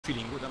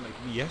feeling good? I'm like,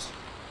 yes.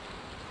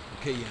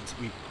 Okay, Jens,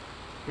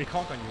 we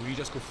count on you. You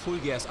just go full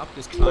gas up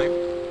this climb.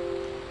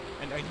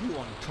 And I knew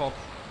on top,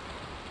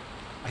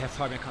 I have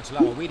Fabian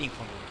Cancellara waiting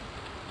for me.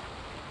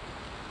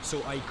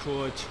 So I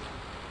could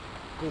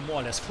go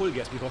more or less full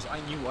gas because I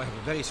knew I have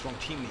a very strong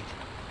teammate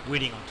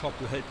waiting on top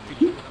to help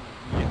me.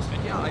 Yes,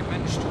 and yeah, I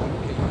managed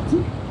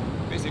to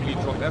basically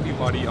drop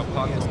everybody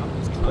apart from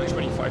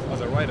 25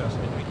 other riders.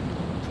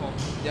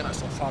 Then I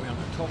saw Fabian on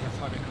top. I have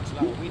Fabian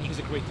Cancellara waiting. He's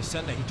a great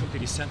descender. He took the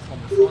descent from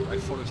the front. I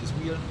followed his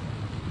wheel.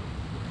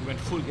 We went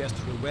full gas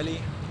to the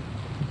valley.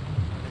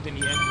 And in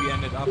the end, we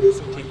ended up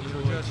taking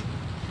the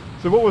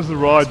So what was the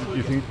ride that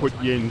you think put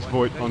Jens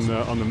Voigt on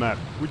the map?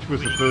 Which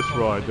was the first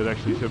ride that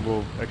actually said,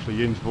 well, actually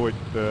Jens Voigt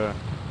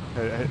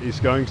is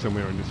going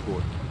somewhere in this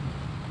sport?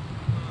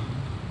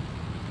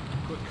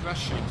 Good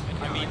question.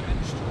 I mean,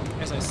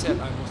 as I said,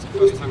 I was the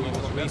first time I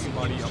was racing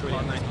body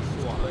apart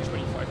 94,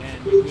 25.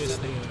 And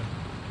with the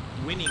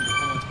winning the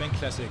Performance Bank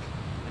Classic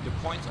and the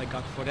points I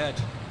got for that,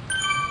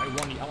 I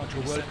won the Amateur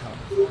World Cup.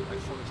 I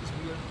followed his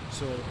wheel,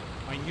 so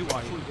I knew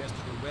I full gas to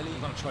the rally. I'm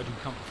going to try to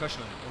become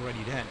professional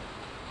already then.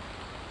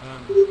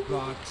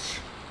 But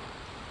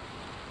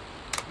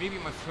maybe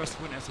my first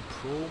win as a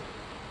pro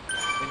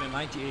in the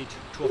 98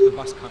 Tour of the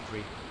Basque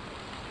Country.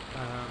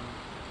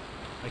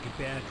 Like a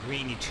bad,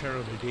 rainy,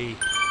 terrible day.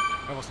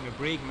 I was in a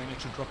break,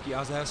 managed to drop the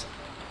others,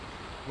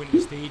 win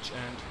the stage,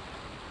 and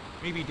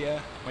maybe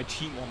there my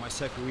team or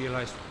myself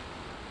realized,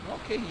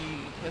 okay,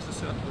 he has a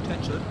certain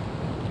potential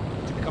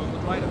to become a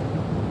good rider.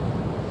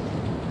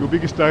 Your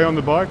biggest day on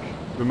the bike?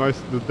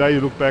 The day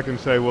you look back and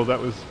say, well, that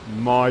was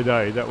my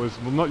day. That was,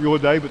 well, not your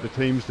day, but the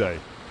team's day.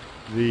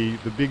 The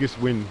biggest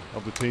win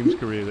of the team's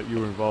career that you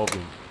were involved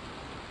in.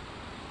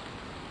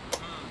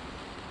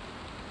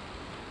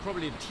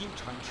 Probably the team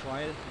time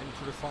trial in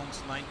Tour de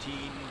France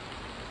 99.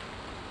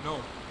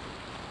 No,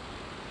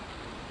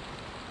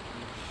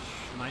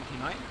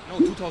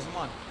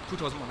 2001.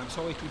 2001, I'm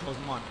sorry,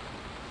 2001.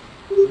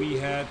 We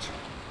had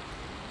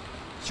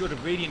Stuart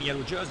Brady in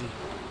yellow jersey.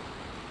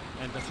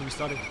 And that's when we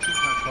started the team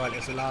time trial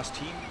as the last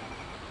team.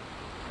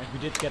 And we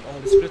did get all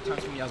the split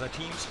times from the other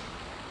teams.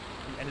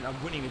 We ended up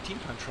winning the team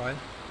time trial.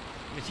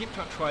 And the team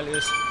time trial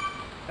is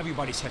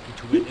everybody's happy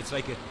to win. It's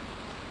like a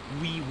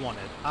we won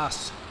it,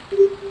 us.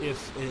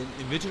 If an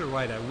individual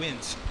rider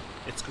wins,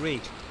 it's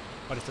great,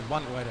 but it's the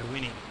one rider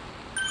winning.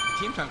 The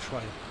team time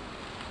trial,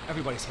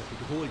 everybody's happy.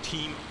 The whole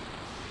team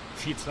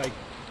feels like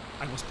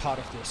I was part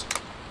of this.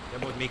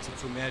 That's what makes it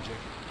so magic.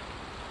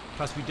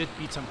 Plus, we did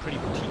beat some pretty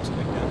good teams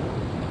back then,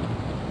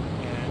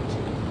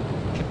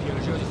 and kept the yellow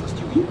jersey for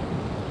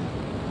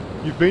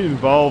Stewie. You've been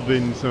involved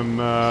in some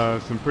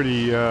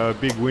pretty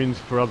big wins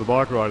for other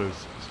bike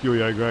riders.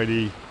 Stewie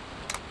O'Grady,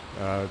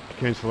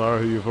 Cancellara,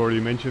 who you've already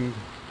mentioned.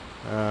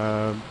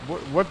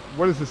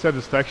 What is the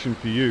satisfaction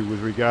for you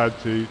with regard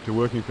to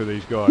working for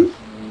these guys,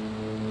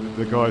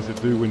 the guys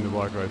that do win the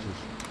bike races?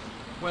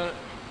 Well,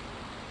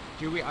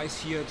 the way I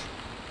see it,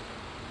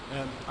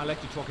 I like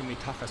to talk in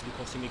metaphors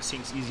because it makes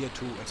things easier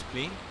to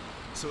explain.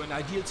 So in an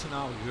ideal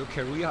scenario, your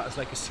career is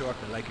like a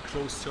circle, like a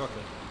closed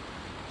circle.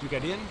 You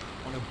get in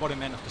on the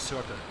bottom end of the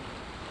circle,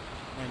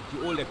 and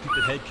you all let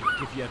people help you,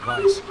 give you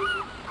advice.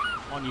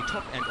 On the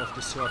top end of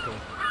the circle,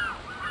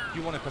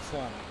 you want to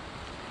perform.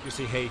 You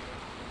say, hey,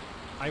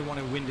 I want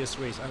to win this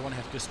race, I want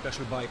to have this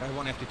special bike, I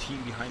want to have the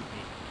team behind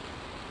me.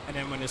 And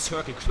then when the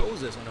circle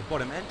closes on the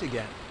bottom end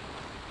again,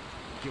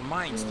 your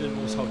mind still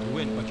knows how to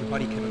win, but your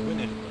body cannot win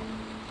anymore.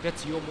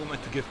 That's your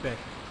moment to give back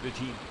to the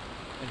team.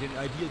 And in the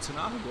ideal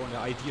scenario, or in the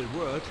ideal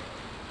world,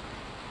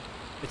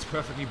 it's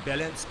perfectly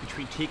balanced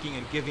between taking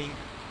and giving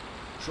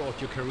throughout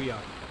your career.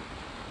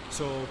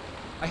 So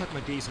I had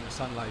my days in the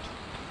sunlight.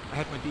 I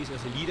had my days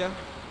as a leader,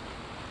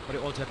 but I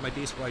also had my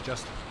days where I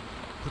just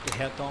put the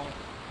head down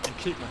and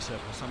killed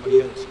myself or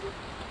somebody else.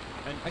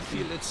 And I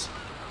feel it's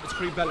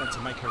pretty balanced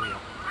in my career.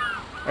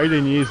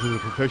 18 years as a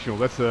professional,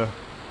 that's a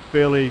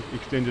fairly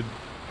extended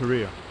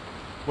career.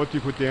 What do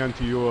you put down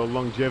to your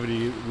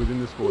longevity within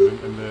the sport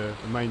and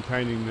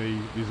maintaining the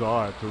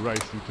desire to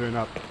race and turn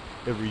up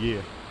every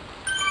year?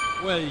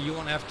 Well, you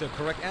want to have the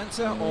correct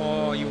answer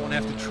or you want to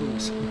have the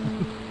truth?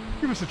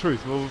 Give us the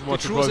truth. We'll the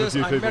truth is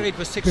I'm married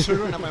with 6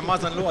 children and my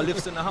mother-in-law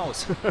lives in the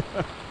house.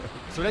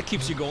 So that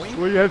keeps you going.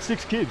 Well, you have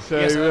 6 kids, so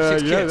yes, I have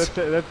 6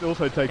 kids. That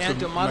also takes and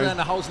the mother in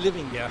the house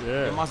living there,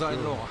 yeah, the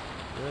mother-in-law.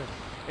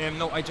 Yeah.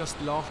 No, I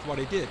just loved what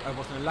I did. I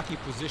was in a lucky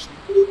position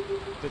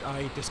that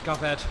I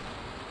discovered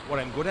what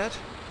I'm good at,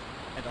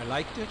 and I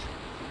liked it,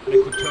 and I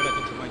could turn it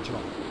into my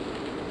job.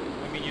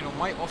 I mean, you know,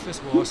 my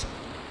office was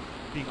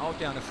being out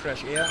there in the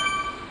fresh air,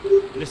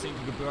 listening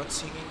to the birds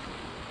singing,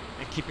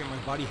 and keeping my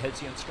body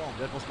healthy and strong.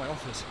 That was my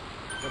office.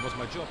 That was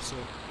my job, so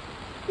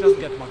it doesn't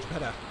get much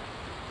better.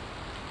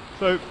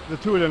 So the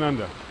Tour Down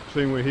Under,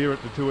 seeing we're here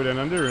at the Tour Down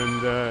Under,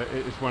 and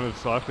it's one of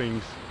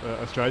cycling's,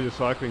 Australia's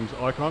cycling's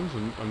icons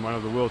and one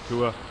of the World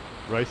Tour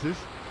races.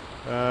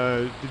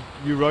 Did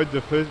you ride the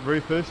very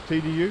first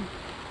TDU?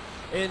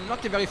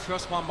 Not the very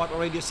first one, but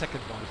already the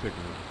second one. The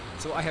second one.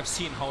 So I have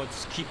seen how it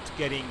keeps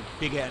getting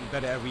bigger and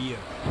better every year.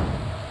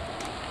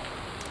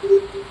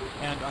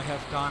 And I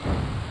have done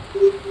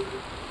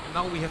And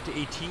now we have the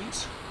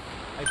 18s.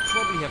 I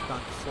probably have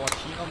done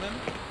 14 of them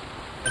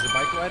as a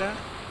bike rider,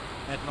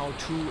 and now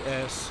 2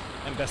 as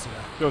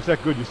ambassador. So it's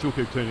that good you still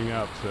keep turning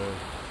up, so...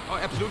 Oh,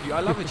 absolutely,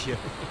 I love it here.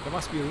 There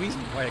must be a reason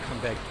why I come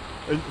back.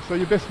 And so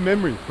your best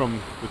memory from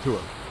the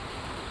tour?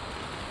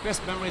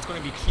 Best memory is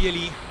going to be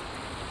clearly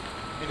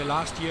in the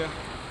last year,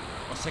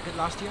 or second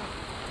last year,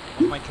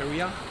 of my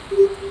career,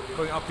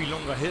 going up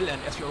Bilonga Hill,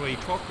 and as we already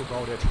talked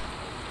about it,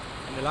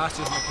 in the last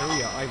years of my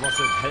career, I was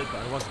a helper,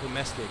 I was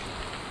domestic.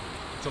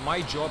 So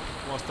my job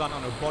was done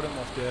on the bottom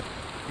of the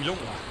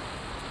Bilonga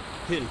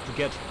Hill to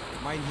get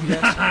my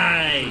leaders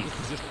in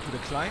position to the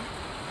climb,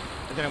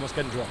 and then I was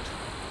getting dropped.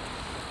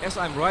 As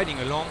I'm riding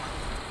along,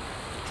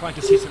 trying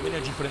to save some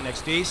energy for the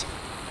next days,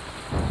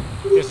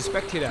 there's a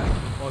spectator,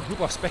 or a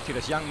group of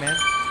spectators, young men,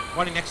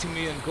 running next to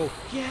me and go,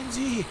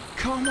 Jensi,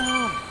 come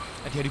on!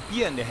 And he had a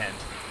beer in the hand.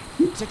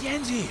 I said,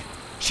 Jensi,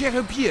 share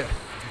a beer!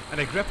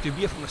 And I grabbed the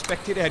beer from the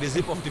spectator, had a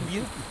sip of the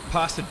beer,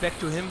 passed it back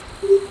to him.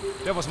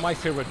 That was my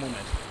favorite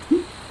moment.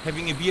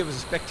 Having a beer with a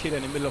spectator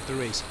in the middle of the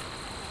race.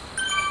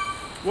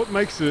 What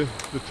makes the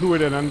Tour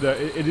Down Under,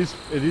 it is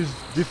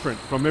different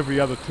from every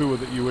other tour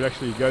that you would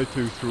actually go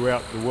to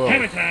throughout the world.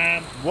 Hammer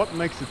time! What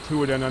makes the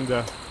Tour Down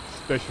Under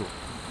special?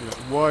 You know,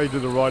 why do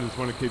the riders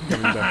want to keep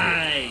coming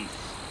back here?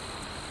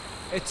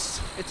 It's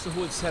the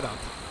whole setup.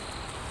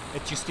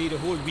 That you stay the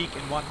whole week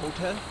in one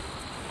hotel,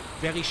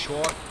 very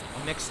short,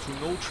 or next to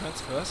no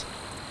transfers.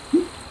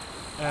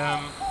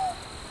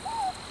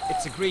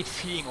 It's a great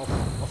feeling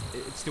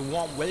it's the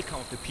warm welcome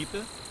of the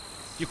people.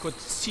 You could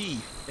see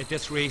at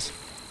this race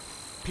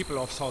people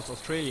of South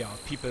Australia,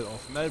 people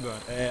of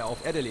Melbourne,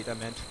 of Adelaide I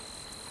meant,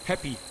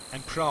 happy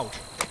and proud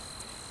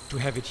to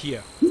have it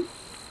here.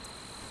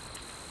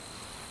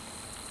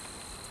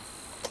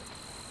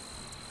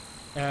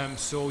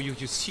 So you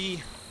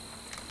see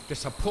the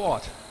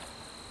support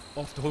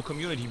of the whole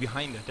community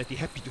behind it, that they're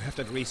happy to have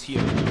that race here.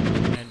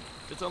 And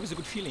that's always a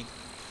good feeling.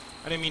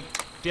 And I mean,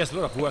 there's a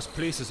lot of worse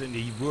places in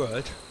the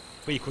world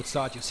where you could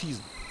start your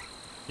season.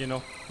 You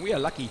know, we are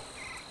lucky.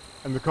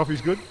 And the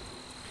coffee's good?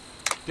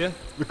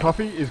 The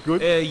coffee is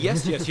good?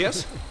 Yes, yes,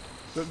 yes.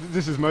 So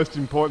this is most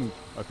important,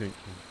 I think.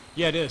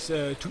 Yeah, it is.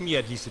 To me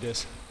at least it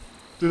is.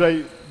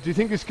 Do you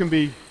think this can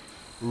be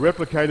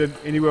replicated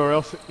anywhere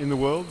else in the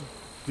world?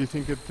 Do you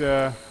think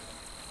that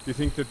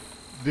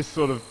this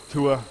sort of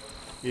tour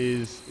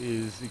is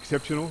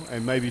exceptional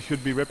and maybe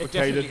should be replicated? It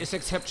definitely is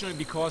exceptional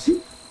because,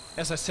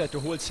 as I said, the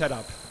whole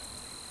setup.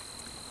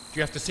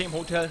 You have the same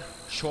hotel,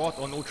 short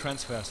or no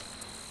transfers.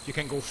 You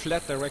can go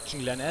flat direction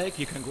Glen Elk.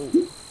 You can go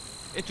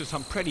into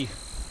some pretty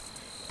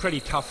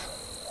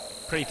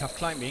tough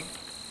climbing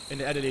in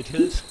the Adelaide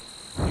Hills.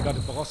 You got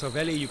the Barossa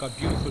Valley. You got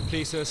beautiful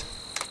places.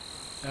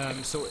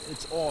 So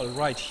it's all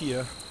right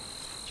here.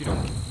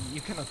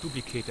 You cannot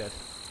duplicate that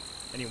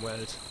anywhere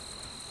else.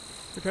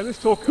 Okay, let's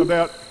talk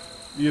about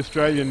the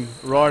Australian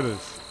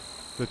riders,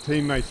 the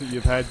teammates that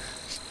you've had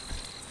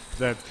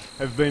that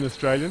have been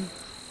Australian,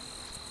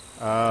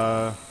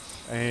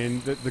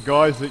 and the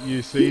guys that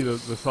you see, the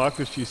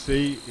cyclists you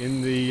see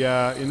in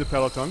the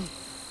peloton.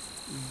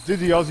 Did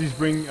the Aussies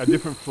bring a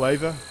different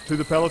flavour to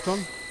the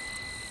peloton?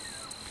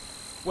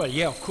 Well,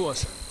 yeah, of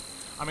course.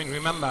 I mean,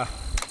 remember,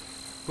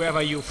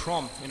 wherever you're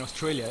from in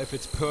Australia, if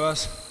it's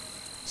Perth,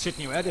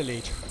 Sydney or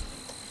Adelaide,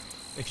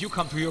 if you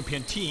come to a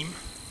European team,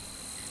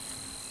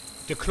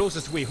 the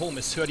closest way home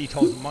is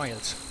 30,000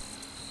 miles.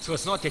 So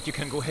it's not that you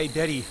can go, hey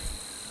daddy,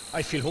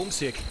 I feel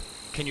homesick,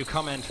 can you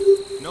come and...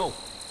 No.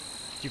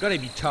 You gotta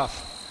be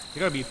tough. You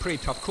gotta be a pretty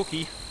tough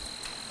cookie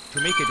to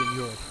make it in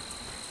Europe.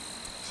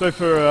 So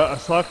for a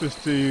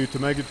cyclist to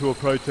make it to a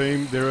pro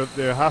team,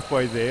 they're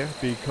halfway there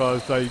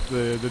because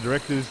the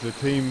directors, the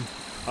team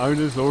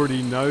owners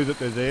already know that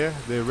they're there,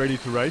 they're ready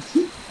to race,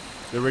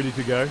 they're ready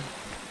to go.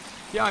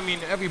 Yeah, I mean,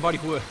 everybody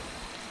who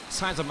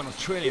signs up an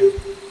Australian,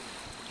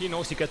 he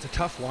knows he gets a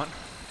tough one,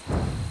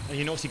 and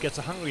he knows he gets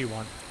a hungry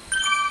one.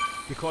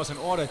 Because in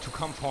order to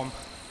come from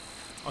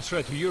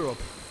Australia to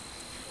Europe,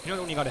 you not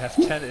only got to have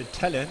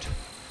talent,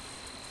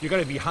 you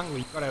got to be hungry,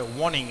 you got to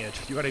wanting it,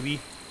 you got to be,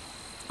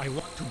 I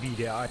want to be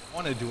there, I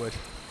want to do it.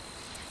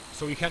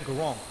 So you can't go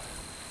wrong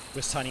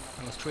with signing up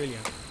an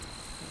Australian.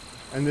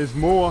 And there's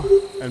more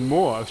and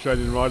more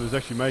Australian riders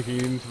actually making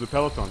it into the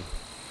peloton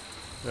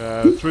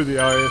through the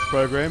AIS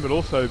program, but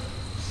also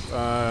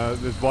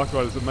there's bike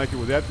riders that make it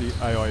without the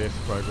AIS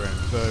program.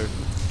 So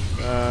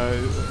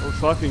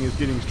cycling is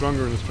getting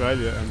stronger in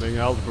Australia and being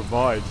able to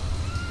provide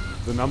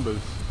the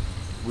numbers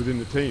within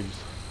the teams.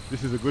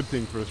 This is a good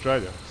thing for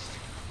Australia.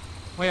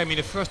 Well, I mean,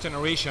 the first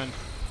generation,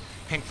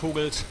 Henk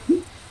Vogels,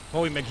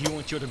 Rory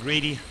McEwen, Giotto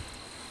Grady,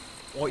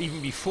 or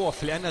even before,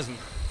 Phil Anderson,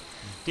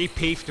 they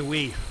paved the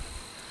way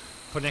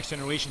for the next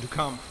generation to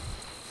come.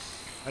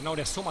 And now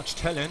there's so much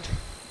talent.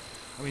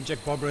 I mean, Jack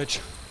Bobridge,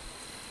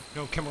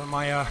 Cameron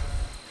Meyer,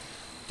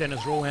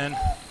 Dennis Rohan,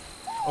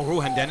 or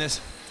Rohan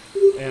Dennis,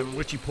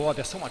 Richie Port.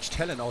 There's so much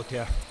talent out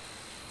there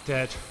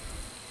that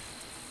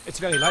it's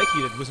very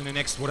likely that within the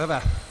next,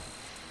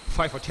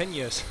 5 or 10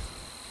 years,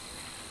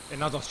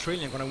 another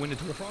Australian going to win the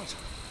Tour de France.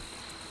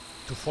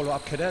 to follow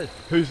up Cadell.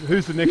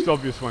 Who's the next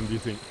obvious one, do you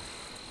think?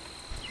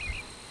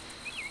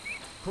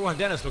 Rohan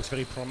Dennis looks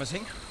very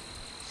promising.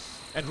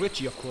 And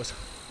Richie, of course.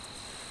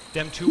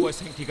 Them two, I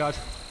think he got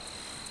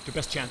the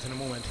best chance in the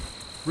moment.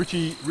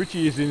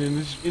 Richie is in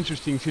an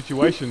interesting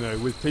situation though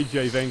with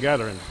TJ Van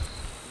Garderen.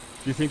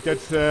 Do you think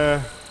that's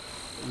a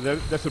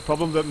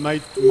problem that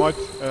might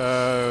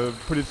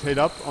put its head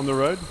up on the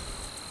road?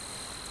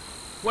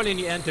 Well, in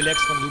the end, the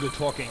legs can do the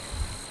talking.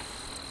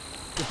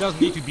 It doesn't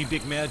need to be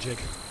big magic.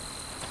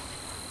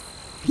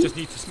 He just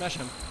needs to smash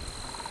him.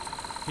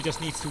 He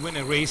just needs to win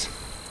a race,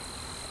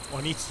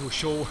 or needs to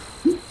show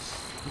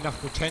enough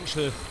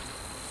potential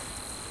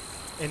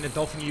in the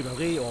Dauphiné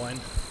Barré or in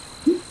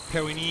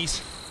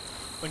Pyrenees,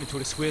 or into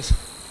the Swiss.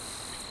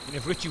 And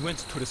if Richie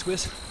wins to the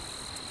Swiss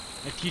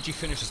and TJ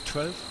finishes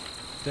 12th,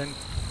 then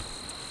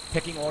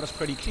pecking order's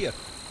pretty clear.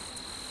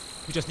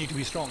 We just need to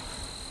be strong.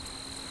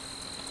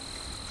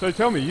 So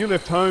tell me, you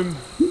left home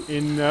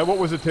in, what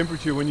was the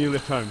temperature when you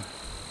left home?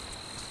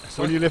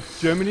 Sorry? When you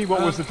left Germany,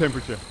 what was the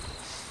temperature?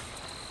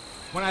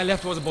 When I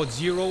left it was about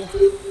 0,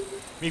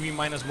 maybe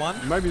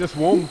 -1. Maybe that's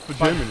warm for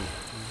Germany.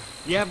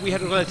 Yeah, we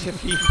had a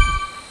relatively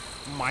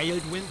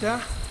mild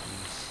winter,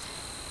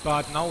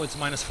 but now it's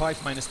 -5,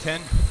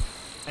 -10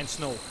 and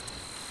snow.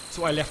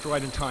 So I left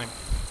right in time.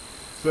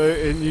 So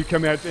and you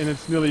come out and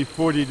it's nearly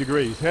 40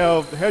 degrees.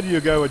 How do you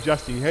go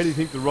adjusting? How do you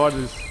think the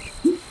riders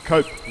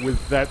cope with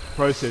that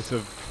process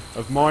of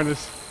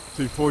minus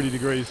to 40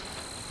 degrees?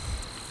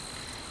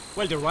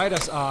 Well, the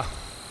riders are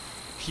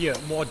here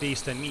more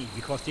days than me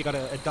because they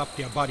gotta adapt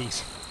their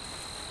bodies.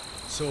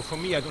 So for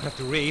me, I don't have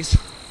to race,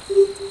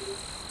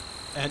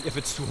 and if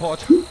it's too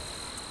hot,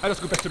 I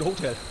just go back to the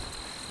hotel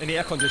in the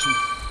air condition.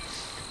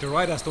 The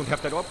riders don't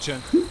have that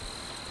option.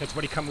 That's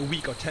why they come a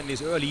week or 10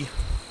 days early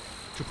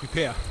to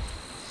prepare.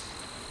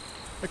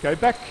 Okay,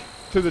 back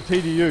to the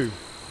TDU.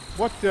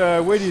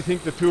 Where do you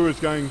think the Tour is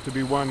going to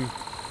be won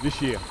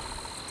this year?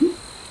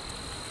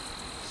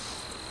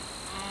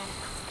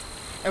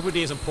 Every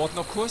day is important,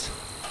 of course,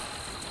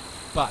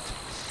 but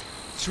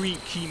 3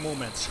 key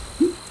moments.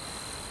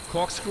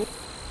 Corkscrew,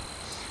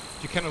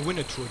 you cannot win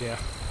a Tour there,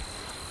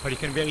 but you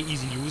can very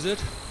easily lose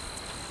it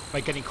by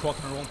getting caught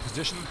in the wrong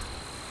position,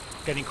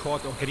 getting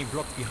caught or getting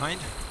blocked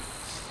behind,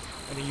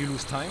 and then you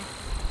lose time.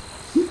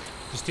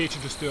 The stage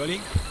into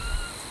Stirling,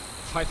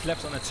 5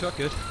 laps on that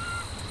circuit,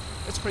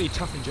 it's pretty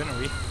tough in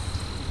January.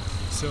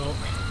 So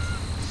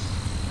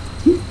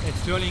at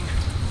Stirling,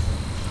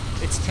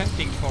 it's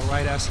tempting for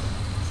riders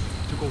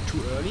to go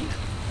too early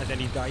and then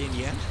they die in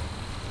the end.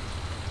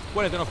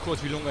 Well, and then of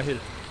course Willunga Hill,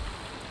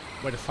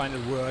 where the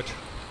final word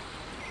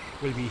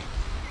will be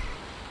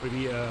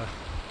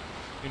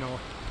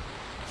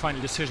final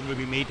decision will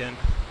be made then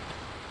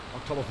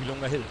on top of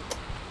Willunga Hill.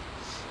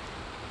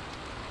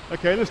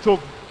 Okay, let's talk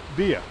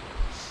beer.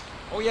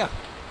 Oh yeah.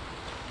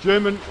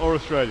 German or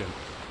Australian?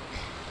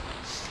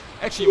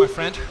 Actually, my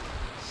friend,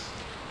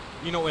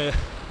 you know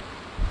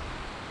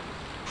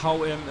how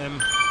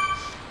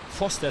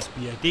Foster's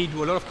beer, they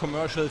do a lot of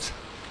commercials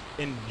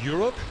in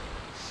Europe,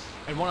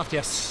 and one of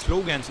their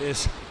slogans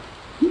is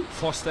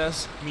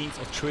Foster's means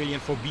Australian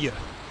for beer.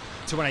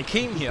 So when I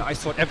came here, I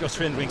thought every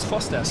Australian drinks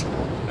Foster's,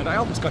 and I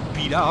almost got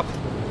beat up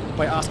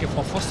by asking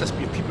for Foster's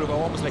beer. People were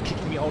almost like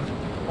kicking me out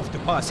of the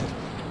bar. I said,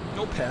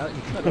 no pal,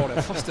 you cannot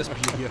order Foster's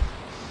beer here.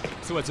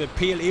 So it's a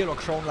pale ale or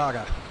Crown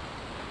Lager.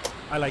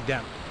 I like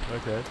them.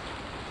 Okay.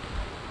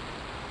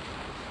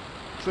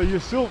 So you're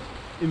still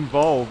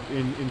involved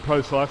in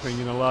pro cycling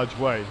in a large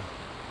way.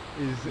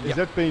 Has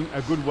that been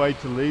a good way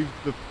to leave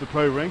the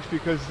pro ranks?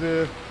 Because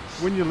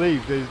when you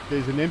leave,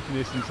 there's an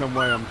emptiness in some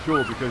way, I'm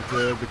sure, because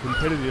the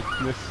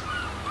competitiveness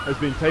has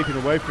been taken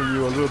away from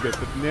you a little bit.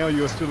 But now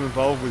you're still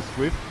involved with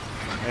Zwift,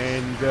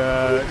 and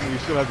you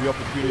still have the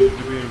opportunity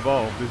to be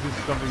involved. Is this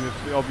something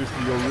that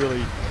obviously you're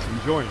really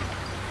enjoying?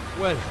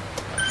 Well,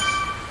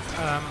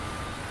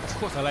 of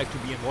course I like to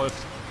be involved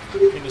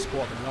in the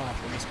sport and love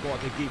in the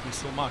sport that gave me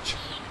so much.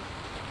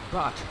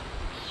 But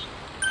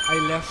I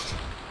left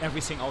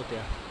everything out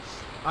there.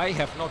 I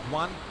have not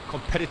one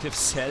competitive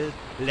cell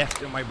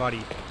left in my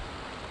body.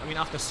 I mean,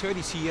 after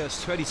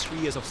 33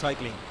 years of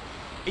cycling,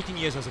 18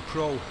 years as a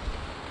pro,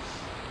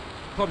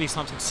 probably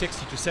something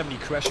 60 to 70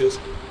 crashes,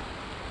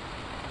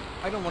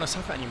 I don't want to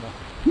suffer anymore.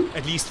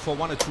 At least for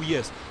 1 or 2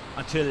 years,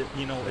 until,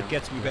 it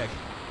gets me back.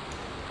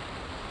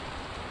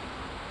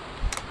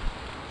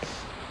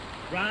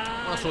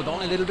 I want to slow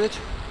down a little bit,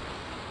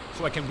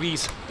 so I can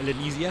breathe a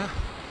little easier.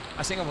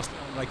 I think I was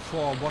like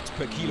 4 watts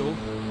per kilo,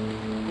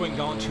 going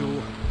down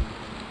to,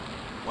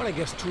 well, I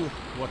guess 2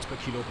 watts per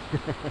kilo.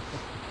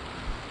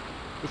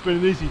 It's been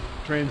an easy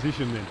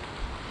transition then.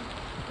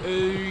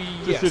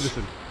 Yes. To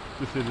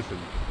citizen.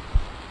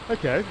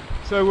 Okay,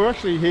 so we're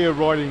actually here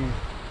riding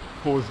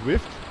for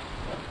Zwift,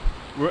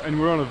 and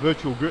we're on a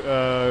virtual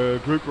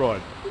group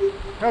ride.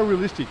 How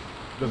realistic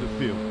does it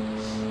feel?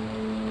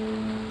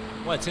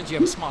 Well, since you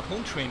have a smart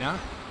home trainer,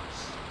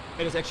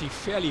 it is actually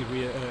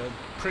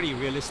pretty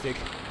realistic.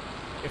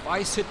 If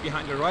I sit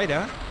behind the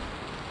rider,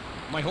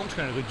 my home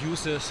trainer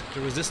reduces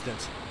the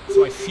resistance.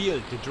 So I feel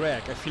the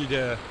drag, I feel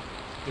the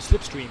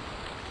slipstream.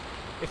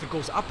 If it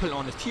goes uphill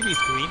on the TV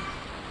screen,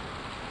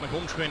 my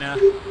home trainer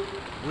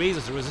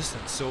raises the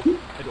resistance, so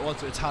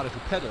it's harder to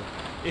pedal.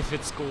 If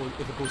it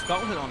goes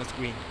downhill on the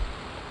screen,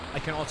 I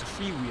can also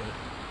freewheel.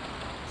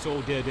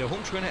 So the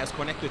home trainer is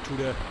connected to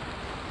the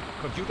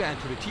computer and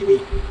to the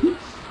TV.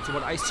 So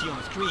what I see on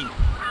the screen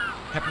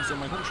happens on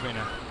my home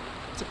trainer.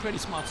 It's a pretty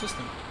smart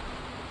system.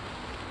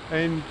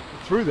 And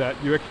through that,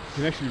 you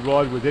can actually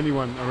ride with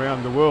anyone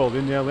around the world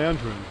in their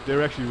lounge room.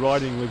 They're actually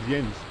riding with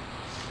Jens.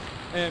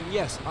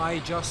 Yes, I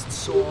just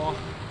saw,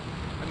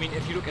 I mean,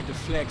 if you look at the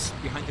flags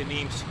behind the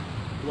names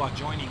who are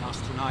joining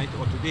us tonight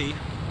or today,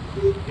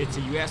 it's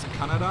the US and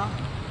Canada,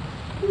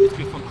 it's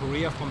people from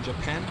Korea, from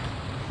Japan,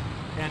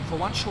 and for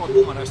one short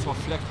moment I saw a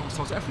flag from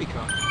South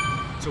Africa.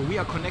 So we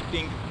are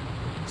connecting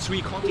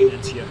 3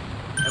 continents here,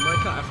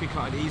 America, Africa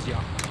and Asia.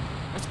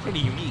 That's pretty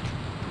unique.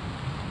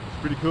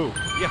 Pretty cool.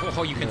 Yeah,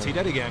 how you can say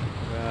that again.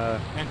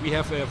 And we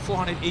have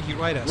 480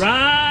 riders.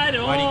 Right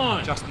on!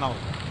 Riding just now.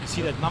 You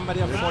see that number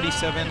there,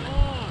 47,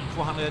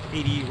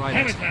 480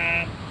 riders.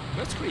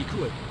 That's pretty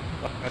cool.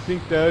 I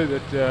think though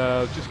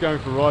that just going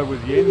for a ride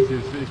with Jens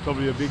is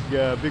probably a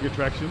big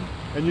attraction.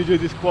 And you do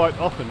this quite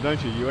often,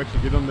 don't you? You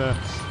actually get on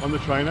the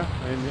trainer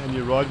and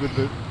you ride with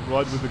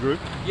the group.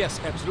 Yes,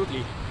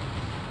 absolutely.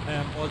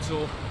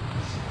 Also,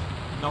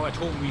 now at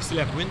home we still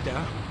have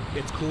winter.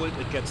 It's cold,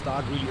 it gets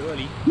dark really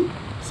early,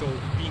 so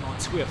being on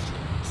Zwift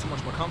is so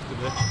much more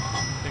comfortable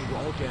than go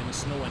out there in the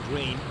snow and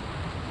rain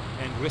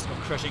and risk of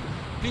crashing.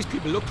 Please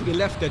people, look to the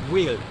left, that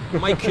whale.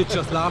 My kid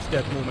just laughed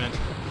that moment.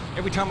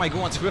 Every time I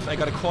go on Zwift I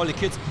gotta call the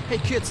kids, hey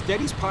kids,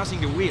 daddy's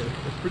passing the whale.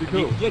 That's pretty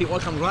cool. They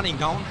all come running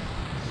down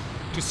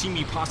to see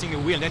me passing the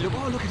whale. They look,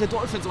 oh look at the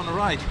dolphins on the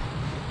right.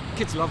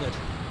 Kids love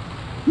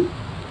it.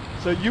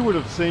 So you would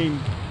have seen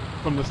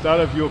from the start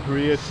of your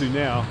career to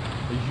now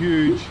a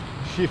huge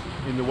shift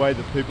in the way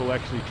that people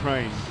actually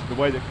train, the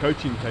way that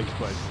coaching takes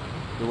place,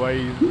 the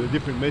way the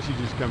different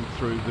messages come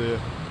through, the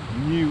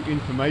new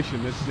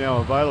information that's now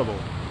available.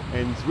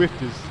 And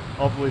Zwift is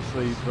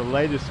obviously the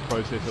latest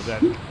process of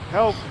that.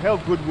 How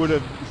good would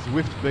have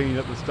Zwift been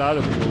at the start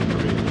of your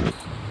career?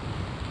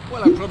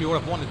 Well, I probably would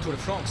have won the Tour de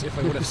France if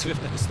I would have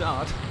Zwift at the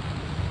start.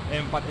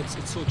 But it's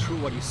so true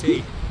what you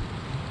say.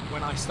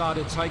 When I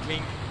started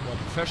cycling, well,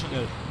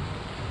 professional,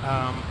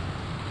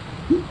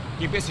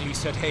 he basically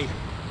said, hey,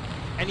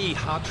 any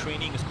hard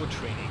training is good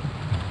training.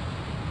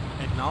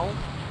 And now,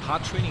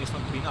 hard training is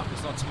not good enough,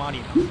 it's not smart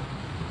enough.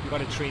 You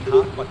gotta train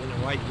hard, but in the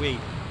right way.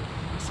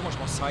 There's so much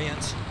more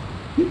science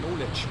and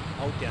knowledge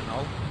out there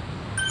now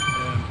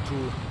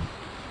to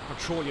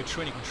control your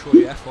training, control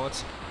your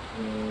efforts.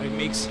 It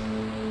makes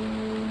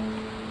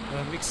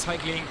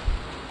cycling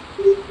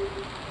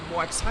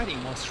more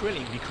exciting, more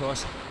thrilling,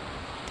 because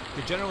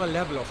the general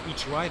level of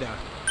each rider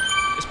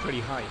is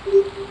pretty high.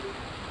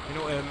 You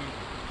know, in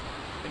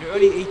the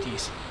early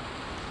 80s,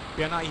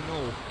 Bernard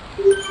Hinault,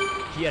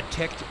 he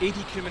attacked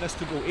 80 kilometers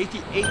to go,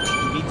 80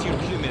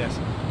 kilometers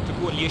to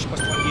go in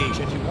Liège-Bastogne-Liège,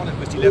 and he won it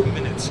with 11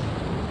 minutes.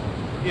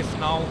 If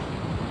now,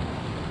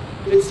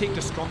 let's take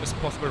the strongest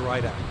possible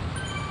rider.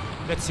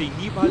 Let's say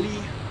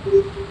Nibali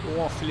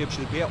or Philippe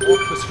Gilbert or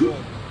Chris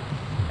Froome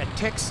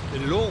attacks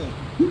alone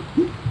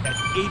at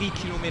 80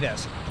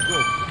 kilometers to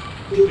go.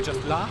 People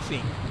just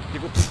laughing. They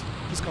go,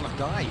 he's gonna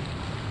die.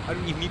 I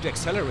don't even need to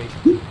accelerate.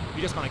 We're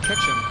just gonna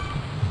catch him.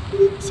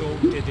 So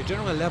the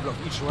general level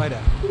of each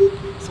rider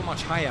is so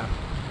much higher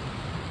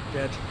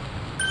that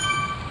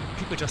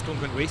people just don't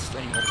win races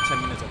anymore with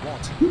 10 minutes at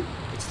once.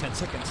 It's 10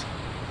 seconds.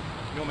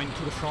 You know, in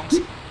Tour de France,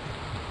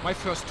 my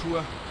first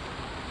tour,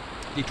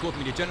 they told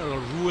me the general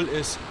rule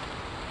is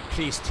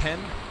place 10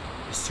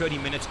 is 30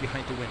 minutes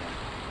behind the winner.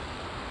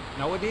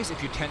 Nowadays,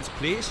 if you're 10th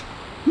place,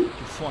 you're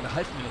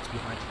 4.5 minutes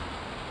behind.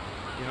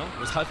 You know,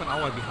 with half an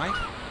hour behind,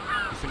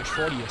 you finish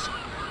 40th.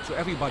 So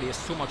everybody is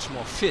so much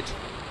more fit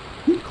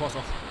because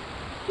of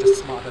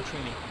just smarter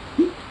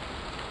training.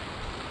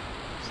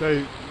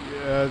 So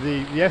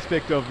the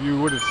aspect of, you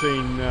would have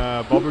seen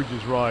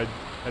Bobridge's ride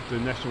at the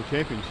national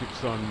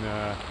championships on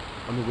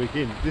the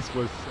weekend. This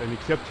was an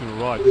exceptional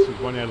ride. This was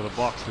one out of the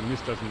box, and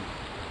this doesn't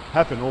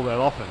happen all that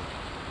often.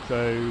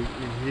 So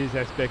his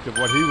aspect of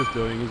what he was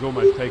doing is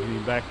almost taking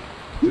him back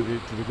to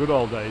the good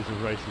old days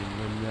of racing,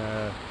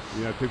 when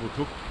you know, people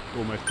took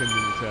almost 10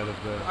 minutes out of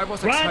the... I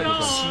was excited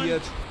to see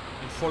it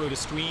and follow the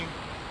stream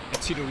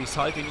and see the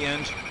result in the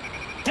end.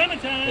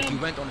 That he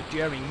went on a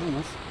daring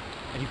move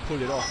and he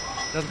pulled it off.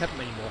 It doesn't happen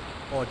anymore,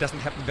 or it doesn't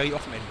happen very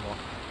often anymore.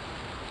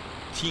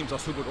 Teams are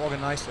so good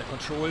organized and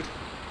controlled,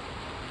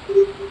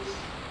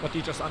 but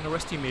they just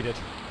underestimated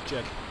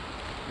Jack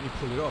and he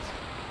pulled it off.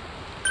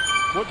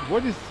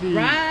 What is the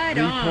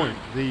point,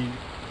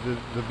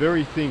 the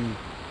very thing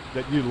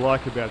that you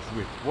like about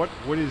Zwift?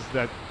 What is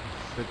that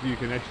you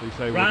can actually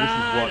say, well, this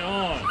is what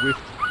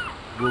Zwift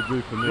will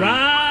do for me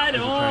as a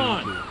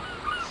training tool?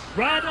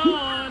 Right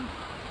on!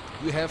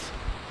 You have,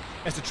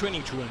 as a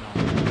training tool now,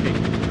 okay,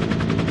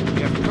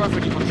 you have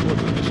perfectly controlled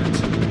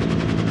conditions.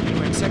 You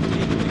know exactly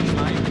when you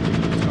climb,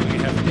 it's going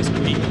to have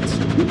disagreements.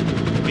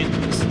 The wind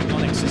is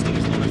non-existing,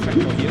 it's not a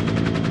factor here.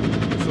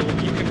 So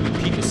you can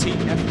repeat the same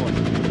effort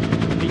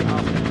day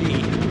after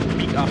day,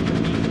 week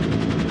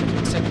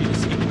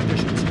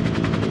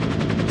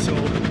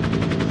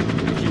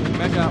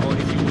or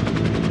if you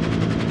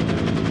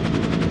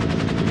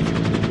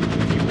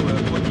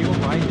put your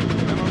ride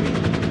into memory,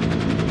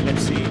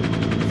 let's say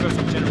 1st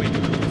of January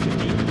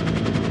 2015,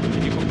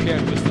 and you compare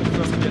it with the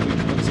 1st of January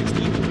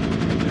 2016,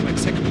 you know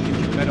exactly if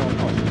you're better or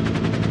not,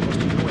 because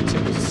you know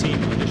exactly the same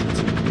conditions.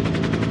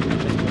 And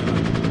that's what I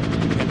like.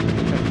 You can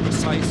have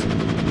precise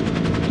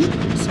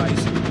conditions,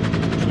 precise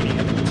training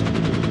evidence.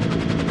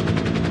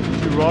 Did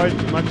you ride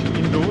much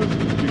indoors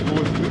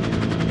before Zwift?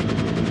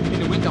 In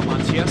the winter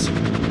months, yes,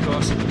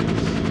 because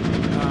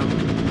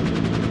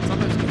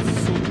sometimes it's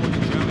so cold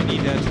in Germany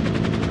that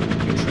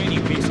your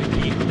training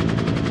basically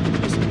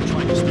is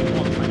trying to stay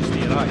warm, trying to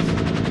stay alive,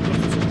 because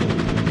it's so cold.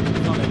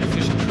 It's not an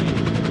efficient training.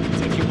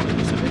 So if you want to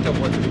do some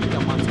intervals in the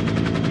winter months in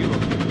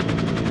Europe,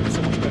 it's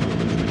so much better than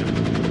the winter.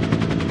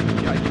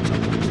 Yeah, I did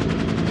sometimes.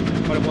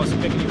 But it was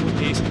back in the old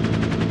days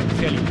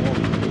fairly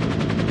boring.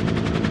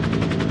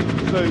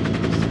 So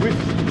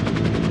Zwift,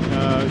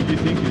 you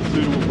think is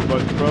suitable for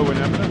both pro and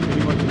amateur?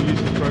 Anyone can use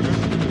this program?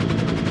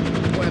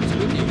 Oh,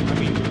 absolutely. I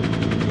mean,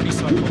 you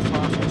decide how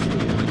fast or slow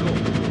you want to go.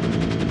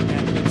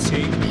 And let's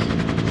say,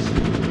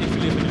 if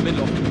you live in the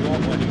middle of New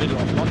York or in the middle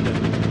of London,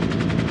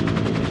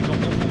 and you come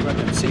home from work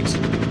at 6,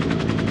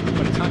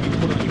 by the time you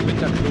put on your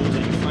winter clothes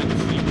and you find a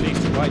free place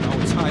to ride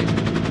outside,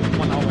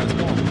 1 hour is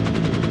gone.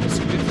 The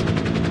Zwift,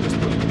 just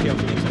put a pair of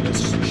things on this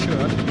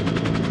shirt,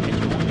 and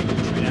you only go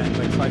train in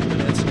like 5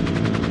 minutes.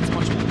 It's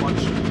much more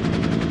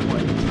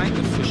time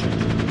efficient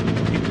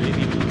for people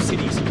living in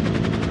cities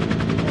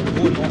or the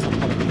whole northern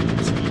part of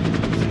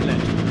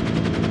Finland.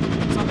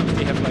 Sometimes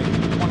they have like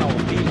 1 hour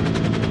of daylight.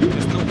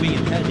 There's no way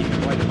in hell they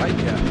can ride a bike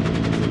there.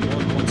 So you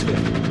all go on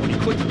Zwift. Or they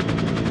could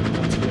go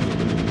on Zwift.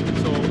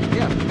 So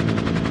yeah,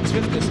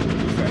 Zwift is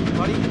good for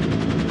everybody.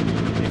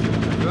 If you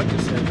want to hurt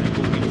yourself and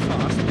go really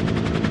fast,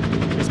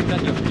 there's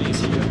plenty of place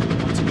here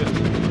on Zwift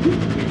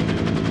where you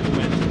can go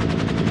and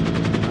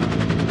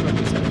hurt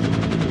yourself.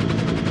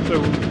 So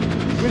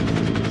with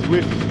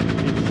Zwift,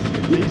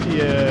 it's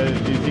easier,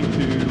 do you think,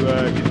 to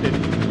get that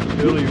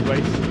early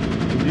race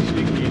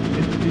conditioning, the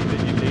intensity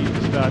that you need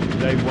to start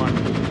day one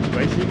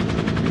racing?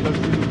 Because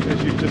as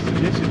you've just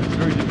suggested, it's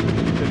very difficult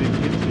to get that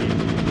intensity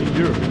in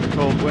Europe in the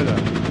cold weather.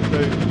 So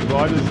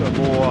riders are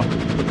more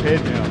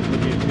prepared now for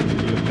the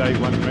intensity of day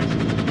one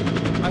racing.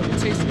 I would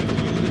say so. If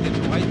you use it in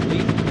the right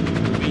way,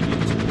 the way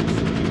you're supposed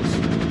to use,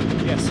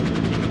 yes,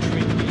 you can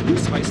train really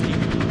precisely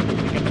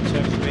and get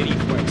themselves ready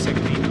for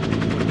exactly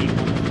what they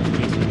want of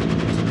racing.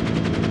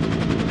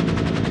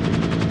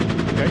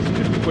 Okay, some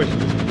different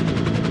questions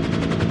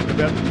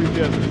about the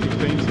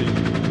 2016 season.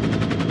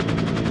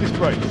 Disc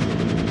brakes.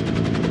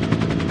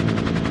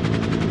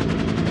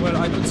 Well,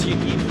 I don't see a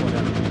need for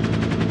them.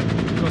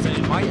 Because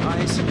in my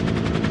eyes,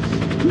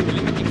 the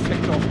limiting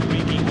factor of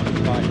braking on the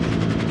bike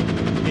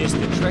is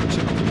the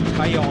traction of the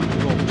tire on the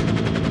road.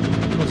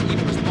 Because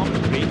even with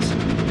normal brakes,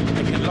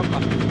 I can lock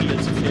up the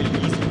wheels fairly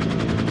easily.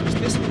 With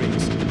disc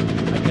brakes,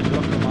 I can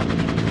lock them up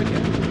even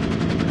quicker.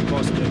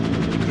 Because the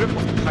grip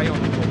of the tire on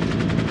the road,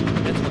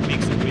 that's what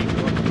makes the brake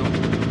work or not.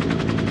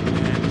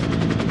 And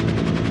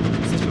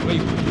since we already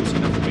produce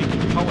enough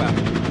braking power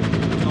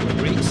with normal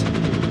brakes,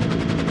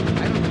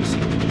 I don't really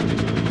think we need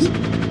disc brakes.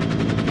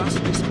 Plus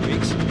disc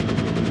brakes,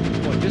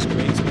 or disc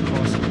brakes,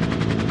 because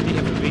they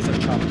have a razor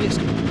sharp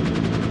disc.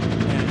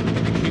 And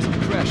in the case of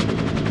crash, if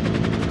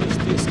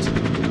this disc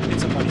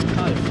hits somebody's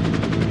calf,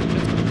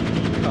 that's going to be a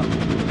deep cut.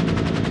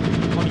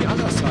 On the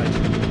other side,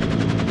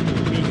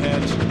 we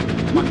had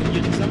Martin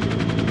Yildizer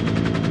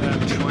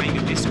trying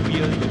the disc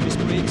wheel, the disc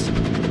brakes in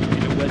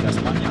the Vuelta a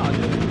España,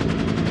 the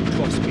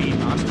Tour of Spain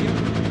last year.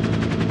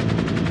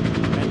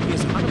 And he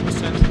is 100%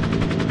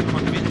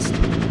 convinced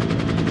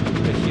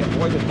that he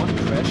avoided one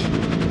crash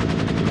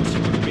because he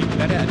could brake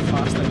better and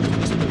faster with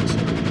disc brakes.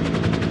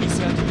 He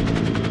said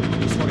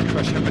he saw the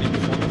crash happening in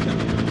front of him.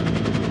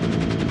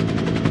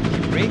 He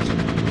braked,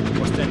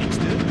 was standing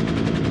still,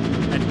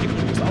 and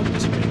people without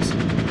disc brakes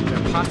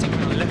were passing on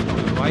the left or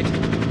on the right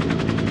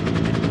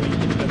and going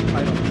into that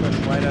pile of crash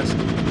riders.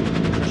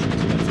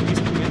 So he's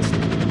convinced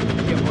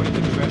he avoided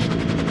the crash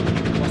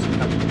because he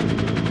had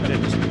better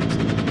disc brakes.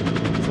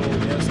 So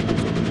there's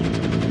also the need.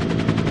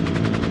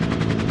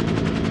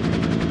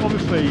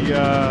 Obviously,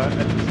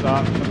 at the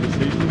start of the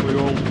season, we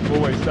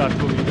always start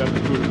talking about the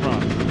Tour de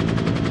France.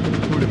 The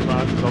Tour de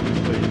France is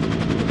obviously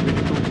the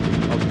pinnacle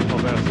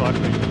of our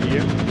cycling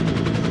year.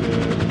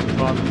 It's the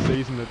time of the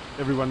season that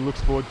everyone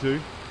looks forward to.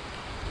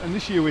 And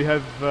this year we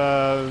have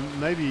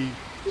maybe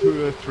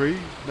 2 or 3,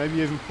 maybe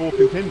even 4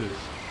 contenders.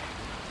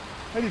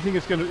 How do you think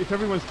it's going to, if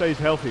everyone stays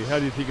healthy, how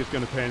do you think it's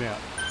going to pan out?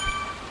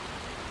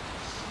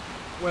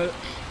 Well,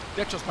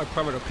 that's just my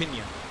private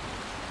opinion.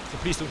 So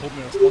please don't hold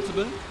me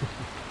responsible.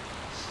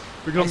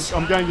 Because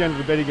I'm going down to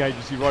the betting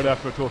agency right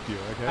after I talk to you,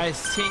 okay? I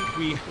think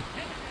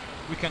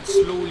we can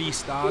slowly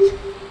start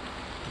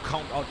to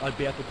count out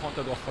Alberto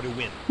Contador for the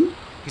win.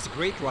 He's a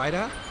great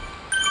rider,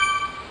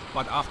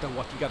 but after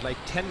what, he got like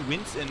 10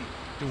 wins in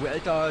the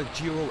Vuelta,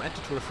 Giro and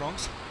the Tour de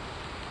France,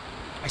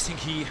 I think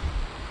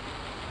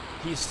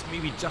he's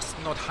maybe just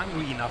not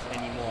hungry enough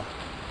anymore.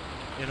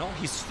 You know,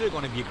 he's still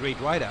going to be a great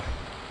rider.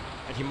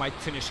 and he might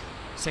finish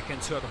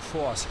second, third, or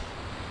fourth.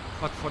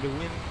 But for the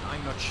win,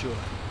 I'm not sure.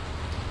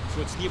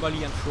 So it's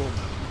Nibali and Froome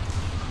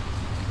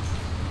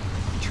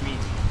between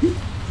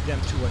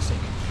them two, I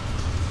think.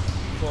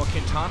 For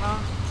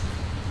Quintana,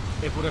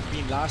 it would have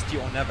been last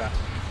year or never.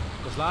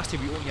 Because last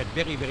year we only had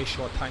very, very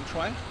short time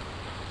trial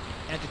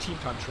and the team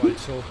time trial.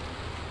 So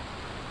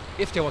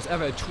if there was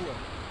ever a tour,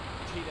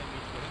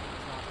 tailor-made for him, it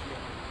was last year.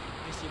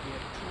 This year we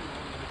had 2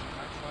 long limited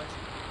time trials.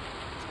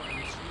 It's going to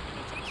be 3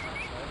 minutes each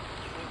time trial.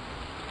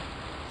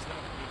 It's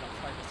never going to be about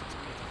 5 or 6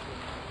 minutes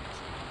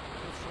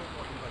of Froome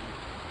or Nibali.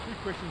 Two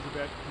questions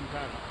about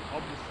Quintana.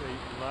 Obviously,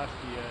 last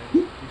year, do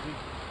you think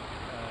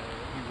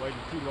he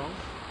waited too long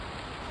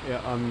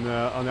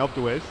on Alpe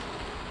d'Huez?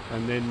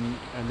 And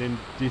then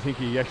do you think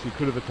he actually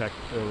could have attacked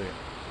earlier?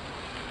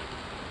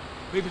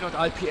 Maybe not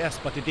LPS,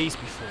 but the days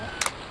before.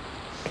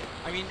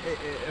 I mean,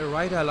 a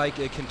rider like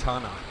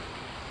Quintana,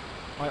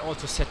 I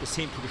also said the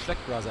same to the Schleck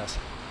brothers.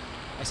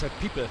 I said,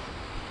 people,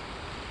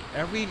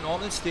 every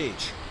normal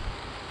stage,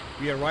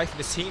 we arrive at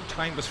the same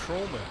time with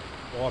Froome,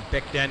 or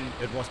back then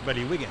it was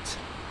Bradley Wiggins.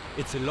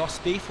 It's a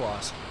lost day for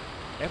us.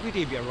 Every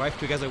day we arrive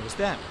together with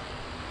them.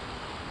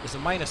 It's a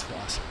minus for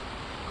us,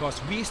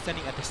 because we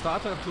standing at the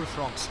start of Tour de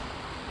France,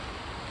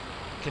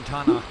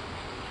 Quintana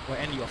or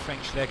Andy or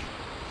Frank Schleck,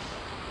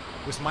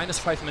 with minus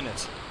 5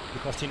 minutes,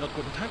 because they're not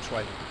good in time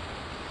trial.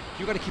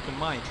 You got to keep in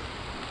mind,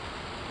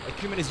 at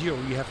kilometer 0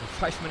 you have a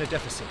 5-minute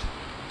deficit.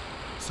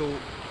 So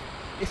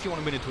if you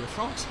want to win a Tour de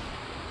France,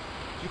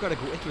 you got to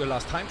go into the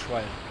last time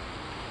trial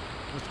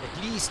with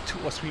at least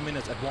 2 or 3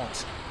 minutes at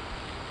once,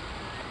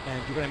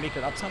 and you're going to make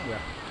that up somewhere.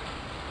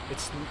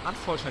 It's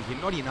unfortunately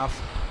not enough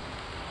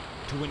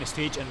to win a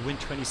stage and win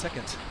 20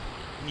 seconds.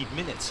 You need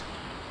minutes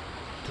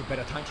to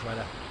better time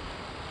trialer.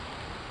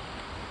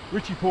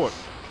 Richie Porte,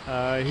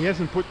 he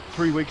hasn't put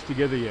 3 weeks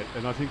together yet,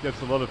 and I think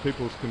that's a lot of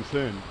people's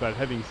concern. But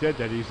having said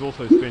that, he's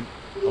also spent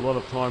a lot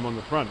of time on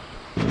the front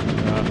for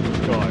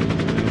Sky.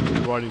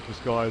 And riding for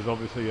Sky is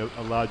obviously a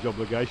large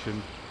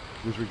obligation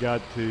with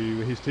regard to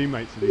his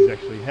teammates that he's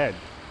actually had. Do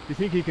you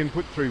think he can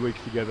put 3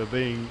 weeks together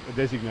being a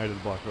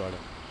designated bike rider?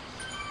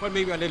 Well,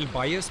 maybe a little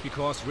biased,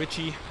 because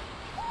Richie,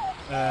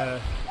 I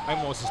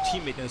was his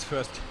teammate in his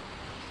first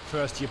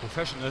year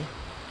professional,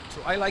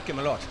 so I like him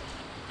a lot.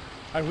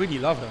 I really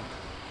love him.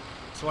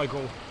 So I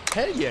go,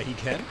 hell yeah, he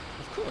can,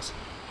 of course.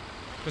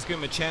 Just give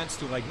him a chance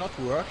to like not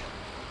work,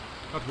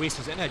 not waste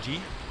his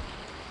energy,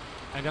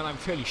 and then I'm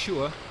fairly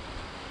sure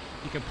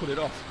he can pull it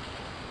off.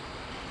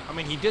 I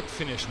mean, he did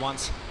finish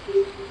once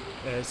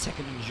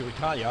second in the Giro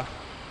d'Italia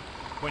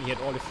when he had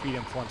all the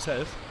freedom for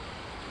himself,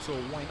 so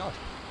why not?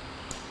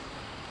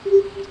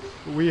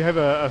 We have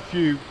a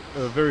few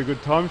very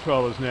good time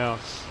trialers now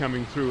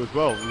coming through as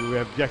well. We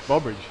have Jack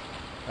Bobridge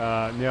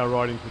now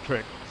riding for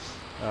Trek.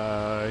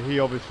 He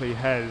obviously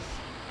has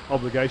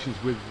obligations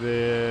with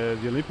the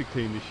Olympic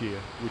team this year,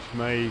 which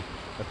may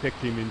affect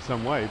him in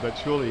some way, but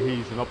surely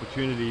he's an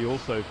opportunity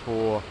also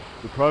for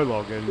the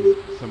prologue and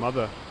some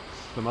other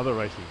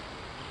racing.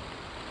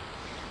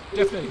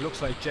 Definitely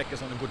looks like Jack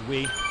is on a good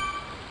way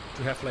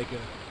to have like a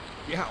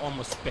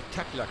almost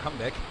spectacular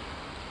comeback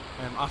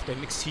after a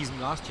mixed season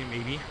last year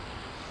maybe,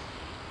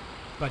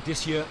 but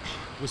this year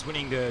was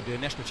winning the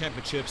national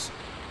championships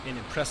in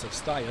impressive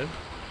style.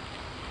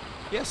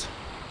 Yes,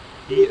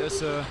 he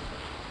is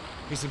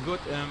he's a good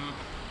how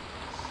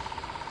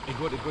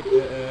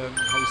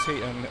you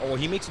say, or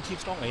he makes the team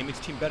stronger, he makes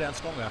the team better and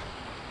stronger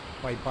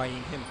by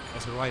buying him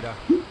as a rider.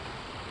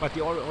 But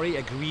they already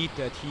agreed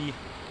that he,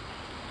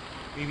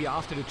 maybe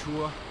after the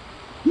tour,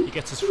 he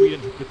gets his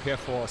freedom to prepare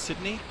for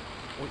Sydney,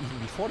 or even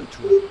before the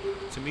tour.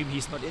 So maybe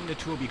he's not in the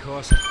tour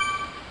because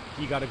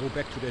he got to go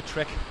back to the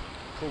Trek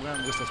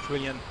program with the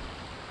Australian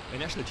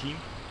national team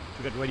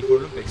to get ready for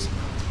Olympics.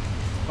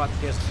 But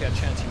there's a fair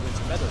chance he wins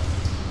a medal,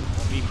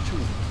 or maybe 2.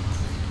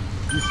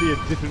 Do you see a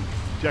different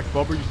Jack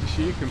Bobridge this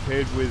year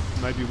compared with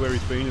maybe where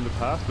he's been in the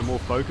past, a more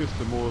focused,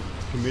 a more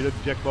committed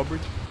Jack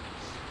Bobridge?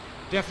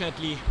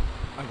 Definitely,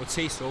 I would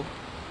say so.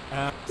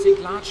 I think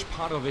large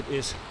part of it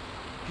is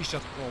he's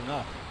just grown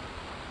up.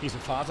 He's a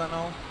father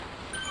now,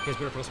 he has a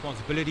bit of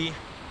responsibility,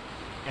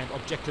 and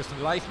objectives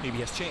in life maybe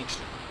has changed.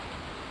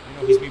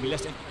 You know, he's maybe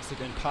less interested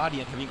in party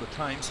and having good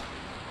times,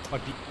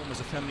 but being home with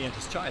a family and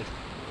his child.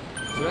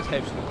 So that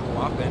helps him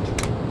grow up and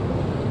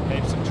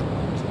helps him to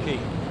realize, okay,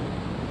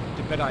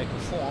 the better I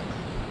perform,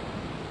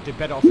 the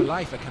better of a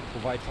life I can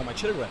provide for my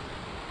children.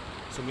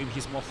 So maybe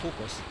he's more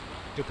focused.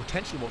 The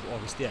potential was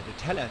always there, the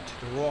talent,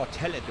 the raw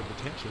talent, the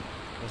potential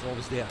was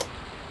always there.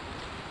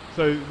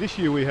 So this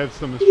year we have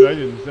some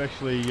Australians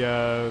actually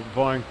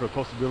vying for a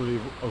possibility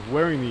of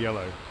wearing the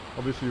yellow.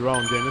 Obviously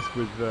Rowan Dennis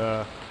with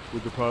the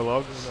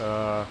prologue,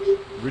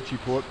 Richie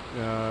Porte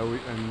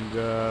and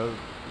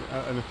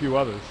a few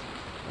others.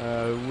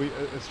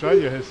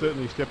 Australia has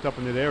certainly stepped up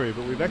in that area,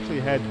 but we've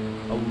actually had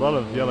a lot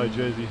of yellow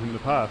jerseys in the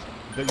past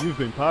that you've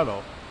been part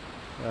of.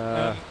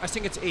 I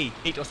think it's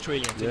 8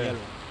 Australians in yellow.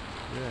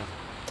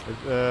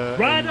 Yeah.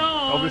 Right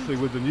on! Obviously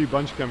with the new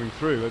bunch coming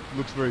through, it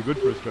looks very good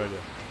for Australia.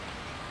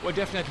 Well,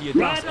 definitely it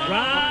does. And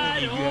not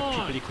only you have on.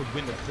 people who could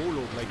win the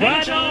polo, like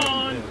Right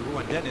on.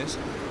 Rowan Dennis.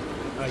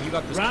 You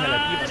got this Right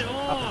Caleb Evans,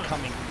 on.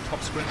 up-and-coming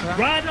top sprinter.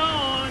 Right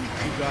on.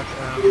 You got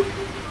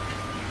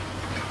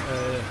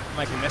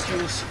Michael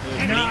Matthews.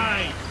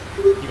 Nice.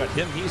 You got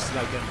him. He's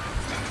like an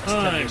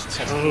I'm established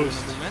top pro in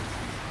toast. the moment.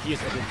 He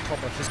is at the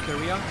top of his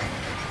career.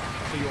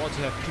 So you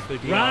also have people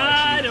there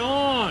Right actually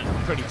on.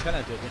 pretty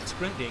talented in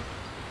sprinting.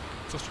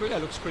 So Australia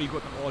looks pretty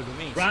good in all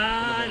domains.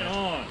 Right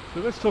on. So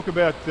let's talk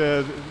about,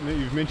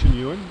 you've mentioned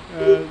Ewan,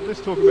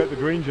 let's talk about the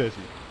green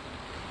jersey.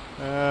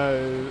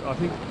 I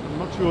think, I'm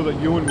not sure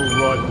that Ewan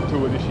will ride the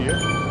tour this year.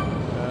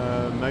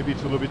 Maybe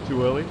it's a little bit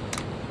too early.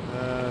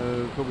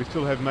 But we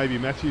still have maybe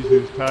Matthews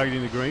who's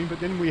targeting the green. But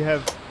then we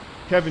have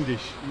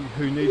Cavendish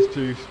who needs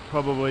to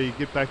probably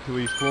get back to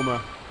his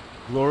former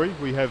glory.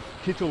 We have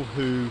Kittel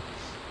who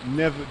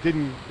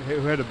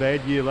who had a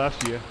bad year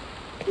last year.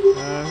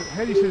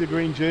 How do you see the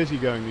green jersey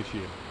going this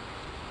year?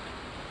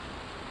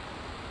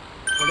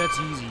 Well, that's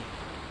easy.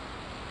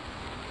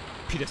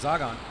 Peter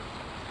Sagan.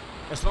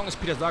 As long as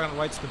Peter Sagan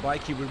rides the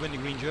bike, he will win the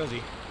green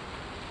jersey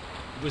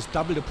with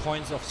double the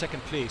points of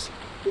second place.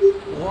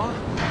 Or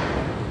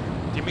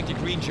they make the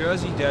green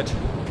jersey that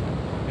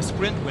a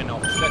sprint winner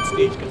of a flat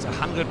stage gets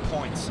 100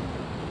 points.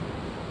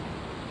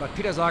 But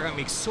Peter Sagan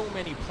makes so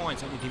many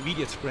points on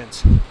intermediate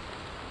sprints,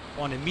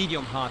 on the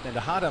medium hard and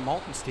the harder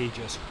mountain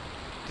stages,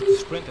 that the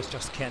sprinters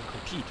just can't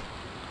compete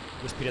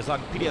with Peter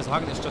Sagan. Peter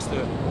Sagan is just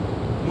a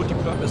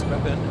multi-purpose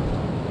weapon,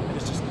 and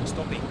it's just no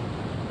stopping.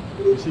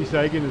 You see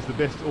Sagan is the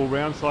best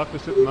all-round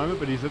cyclist at the moment,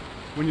 but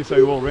when you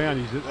say all-round,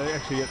 he's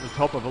actually at the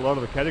top of a lot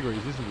of the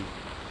categories, isn't he?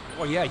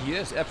 Oh yeah, he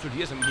is,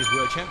 absolutely is. I mean, he's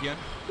world champion.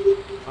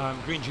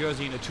 Green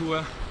jersey in the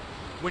Tour,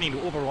 winning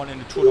the overall in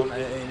the Tour,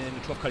 in the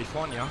Tour of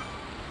California.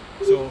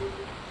 So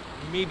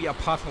maybe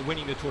apart from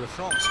winning the Tour de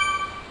France,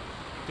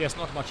 there's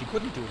not much he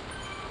couldn't do.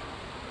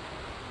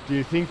 Do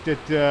you think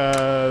that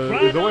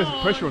there's always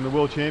pressure on the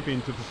world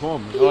champion to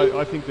perform?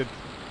 I think that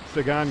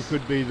Sagan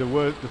could be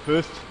the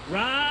first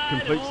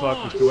complete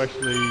cyclist to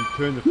actually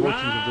turn the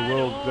fortunes of the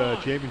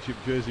world championship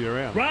jersey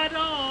around. Right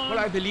on. Well,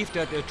 I believe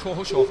that Thor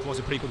Hushovd was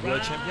a pretty good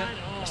world champion.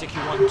 I think he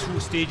won 2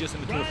 stages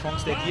in the Tour de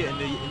France that year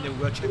in the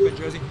world champion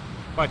jersey.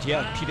 But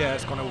yeah, Peter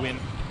is going to win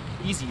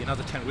easy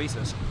another 10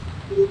 races.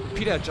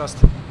 Peter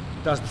just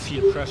doesn't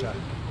feel pressure.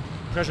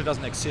 Pressure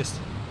doesn't exist.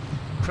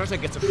 Pressure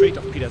gets afraid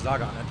of Peter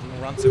Sagan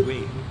and runs away.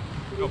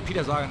 You know,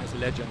 Peter Sagan is a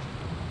legend.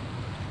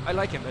 I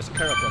like him as a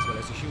character as well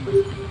as a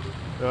human.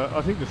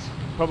 I think that's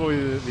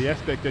probably the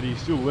aspect that he's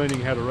still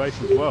learning how to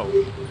race as well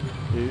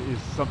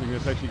is something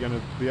that's actually going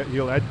to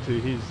he'll add to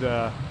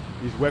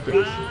his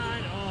weapons.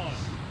 Right on.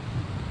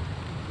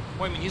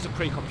 Well, I mean, he's a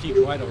pretty complete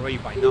rider already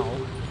by now.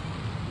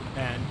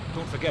 And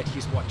don't forget,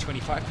 he's what,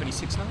 25,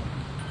 26 now?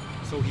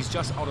 So he's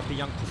just out of the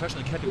young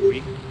professional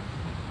category.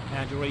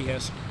 And he already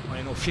has, I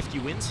don't know, 50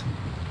 wins.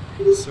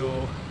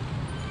 So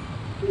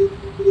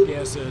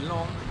there's a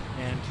long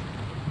and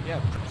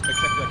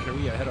spectacular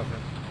career ahead of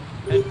him.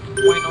 And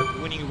why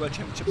not winning world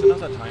championships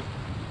another time?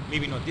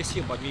 Maybe not this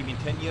year, but maybe in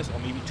 10 years or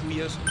maybe 2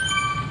 years.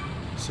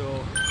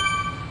 So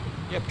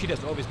yeah,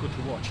 Peter's always good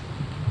to watch.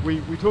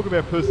 We talk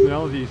about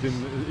personalities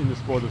in the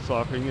sport of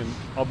cycling, and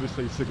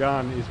obviously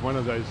Sagan is one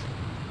of those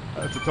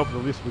at the top of the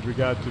list with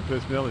regard to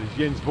personalities.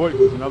 Jens Voigt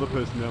was another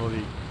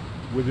personality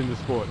within the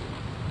sport.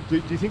 Do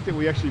you think that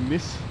we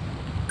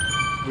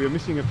are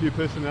missing a few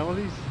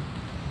personalities?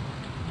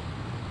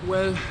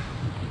 Well,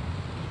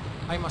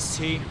 I must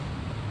say,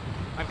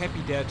 I'm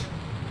happy that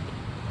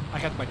I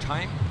had my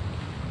time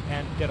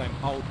and that I'm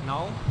out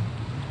now,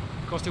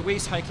 because the way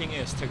cycling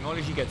is,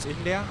 technology gets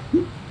in there,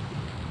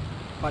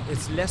 but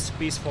it's less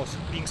space for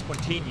being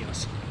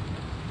spontaneous.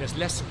 There's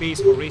less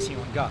space for racing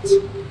on guts.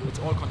 It's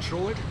all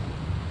controlled.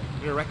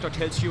 The director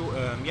tells you,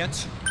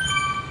 Jens,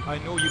 I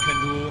know you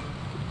can do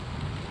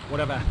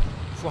whatever,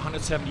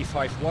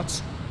 475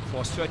 watts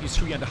for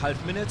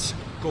 33.5 minutes,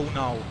 go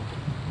now.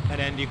 And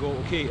then they go,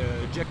 okay,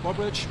 Jack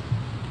Bobridge,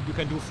 you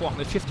can do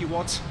 450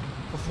 watts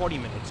for 40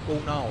 minutes, go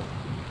now.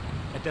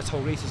 And that's how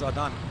races are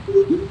done.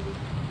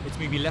 It's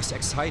maybe less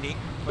exciting,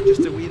 but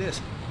just the way it is.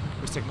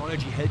 With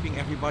technology helping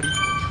everybody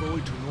control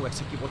to know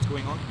exactly what's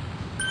going on.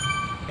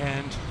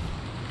 And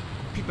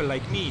people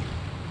like me,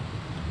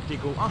 they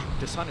go,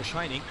 the sun is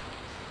shining,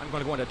 I'm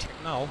gonna go on attack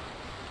now.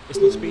 There's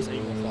no space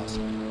anymore for us.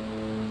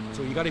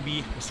 So you gotta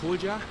be a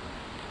soldier,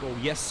 go,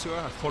 yes sir,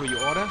 I follow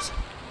your orders.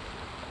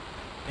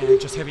 And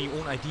just having your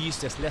own ideas,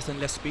 there's less and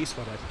less space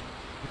for that.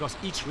 Because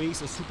each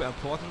race is super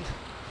important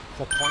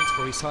for points,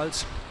 for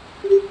results,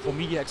 for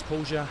media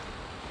exposure.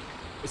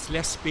 It's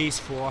less space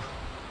for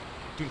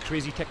doing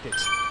crazy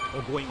tactics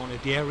or going on a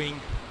daring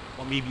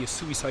or maybe a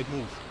suicide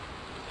move.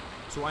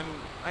 So I'm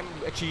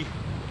actually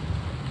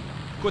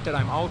good that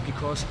I'm out,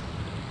 because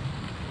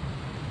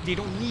they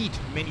don't need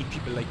many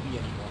people like me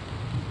anymore.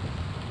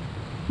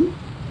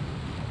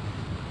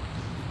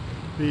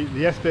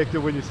 The aspect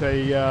of when you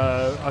say,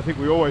 I think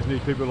we always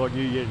need people like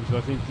you, Jens.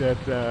 I think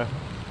that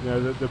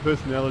the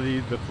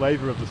personality, the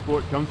flavour of the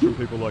sport comes from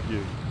people like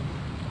you.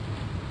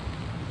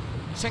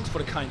 Thanks for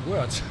the kind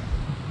words.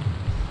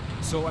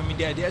 So I mean,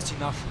 there's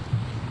enough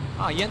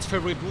Jens'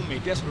 favorite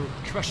roommate. There's a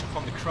question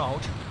from the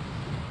crowd.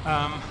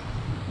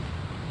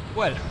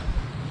 Well,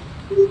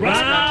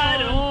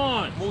 Right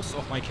on! most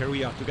of my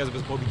career together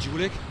with Bobby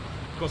Julik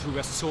because we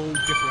were so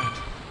different.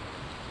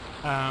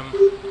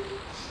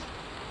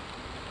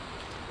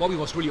 Bobby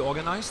was really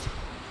organized.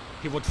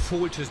 He would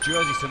fold his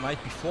jerseys the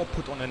night before,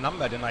 put on a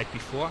number the night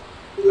before.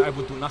 I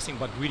would do nothing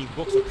but reading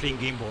books or playing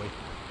Game Boy.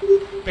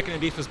 Back in the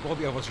days with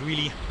Bobby, I was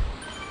really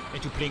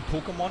into playing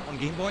Pokemon on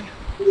Game Boy.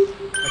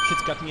 My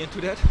kids got me into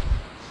that.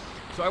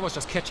 So I was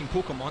just catching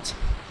Pokemons,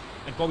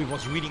 and Bobby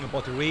was reading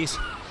about the race,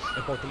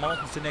 about the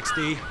mountains the next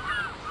day,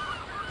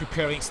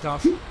 preparing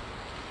stuff.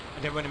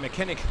 And then when the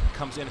mechanic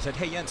comes in and said,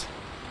 "Hey Jens,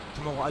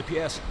 tomorrow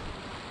LPS,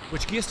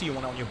 which gears do you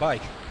want on your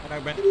bike?" And I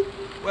went,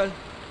 "Well,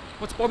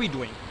 what's Bobby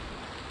doing?"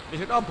 They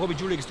said, "Oh, Bobby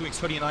Julik is doing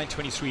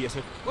 39.23. I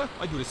said, "Well,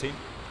 I do the same."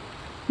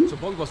 So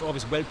Bobby was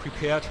always well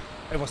prepared.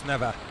 I was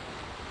never.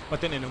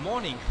 But then in the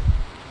morning,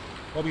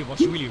 Bobby was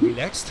really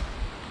relaxed,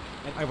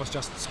 and I was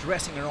just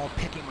stressing around,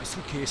 packing my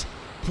suitcase,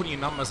 putting the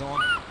numbers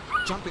on,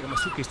 jumping on my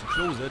suitcase to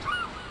close it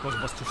because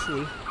it was too full.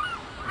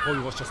 And Bobby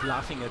was just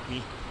laughing at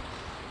me.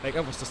 Like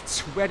I was just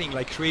sweating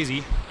like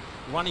crazy,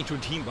 running to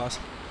the team bus,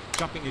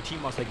 jumping the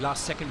team bus like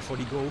last second before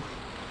they go.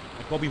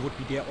 And Bobby would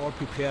be there all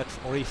prepared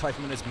already 5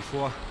 minutes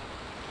before.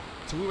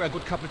 So we were a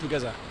good couple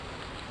together.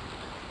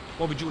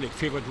 Bobby Julik,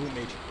 favorite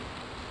roommate.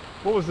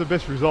 What was the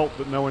best result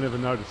that no one ever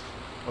noticed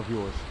of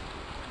yours?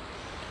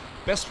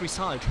 Best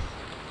result.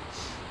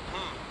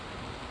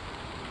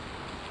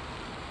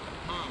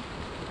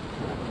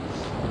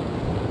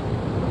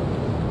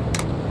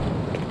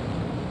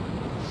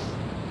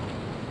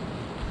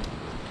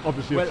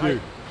 Obviously Well, a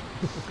few.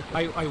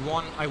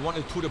 I won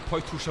a Tour de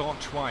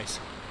Poitou-Charentes twice.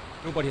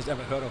 Nobody has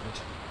ever heard of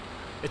it.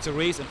 It's a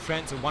race in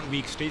France, a 1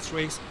 week states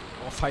race,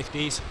 or 5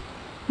 days,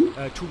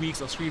 2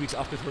 weeks or 3 weeks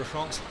after Tour de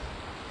France.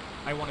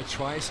 I won it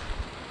twice,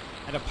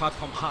 and apart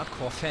from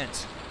hardcore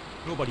fans,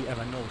 nobody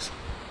ever knows.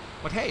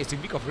 But hey, it's a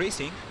week of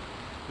racing,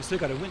 you still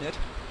gotta win it.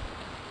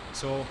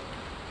 So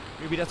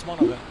maybe that's one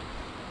of them.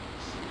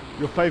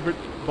 Your favorite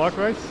bike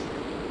race?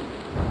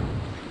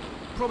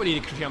 Probably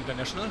the Criterium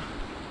International.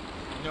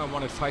 You know, I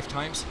won it 5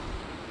 times,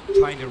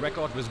 tying the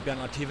record with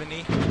Bernard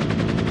Thévenet.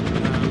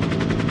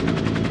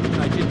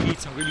 And I did meet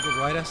some really good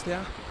riders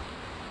there.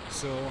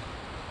 So,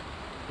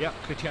 yeah,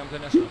 Criterium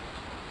International.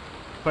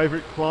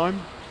 Favorite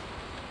climb?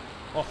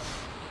 Oh,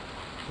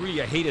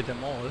 really, I hated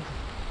them all.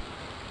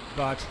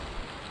 But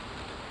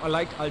I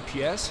liked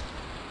LPS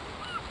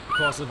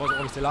because it was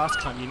always the last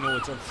climb, you know,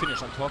 it's a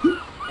finish on top.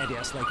 And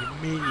there's like a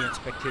million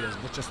spectators.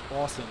 It was just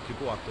awesome to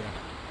go up there.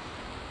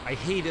 I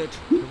hated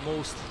the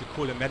most the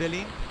Col de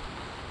Madeleine.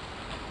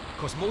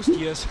 Because most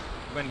years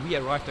when we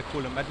arrived at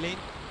Col de Madeleine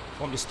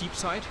from the steep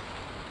side,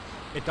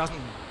 it doesn't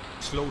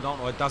slow down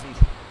or it doesn't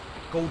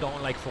go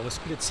down like for a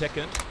split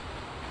second.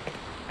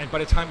 And by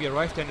the time we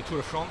arrived there in the Tour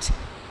de France,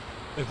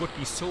 it would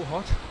be so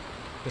hot,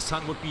 the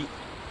sun would be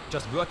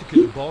just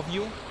vertically above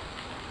you,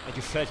 and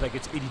you felt like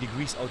it's 80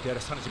 degrees out there, the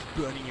sun is just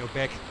burning your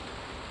back,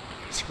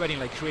 sweating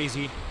like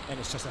crazy, and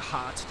it's just a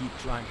hard, steep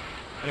climb.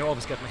 And I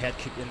always get my head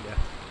kicked in there.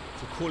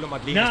 So Col de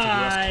Madeleine is the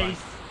worst climb.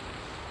 Nice!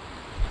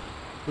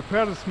 The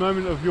proudest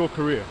moment of your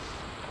career?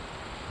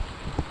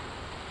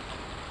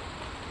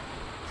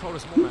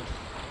 Proudest moment?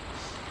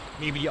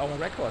 Maybe our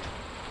record.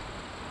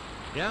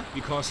 Yeah,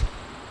 because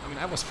I mean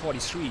I was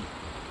 43.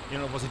 You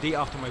know, it was the day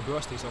after my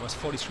birthday, so I was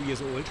 43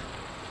 years old.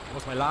 It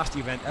was my last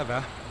event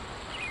ever.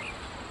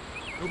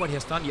 Nobody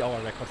has done the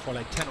hour record for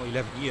like 10 or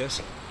 11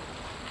 years.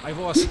 I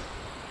was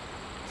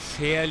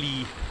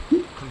fairly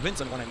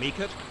convinced I'm gonna make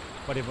it,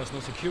 but there was no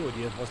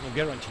security, there was no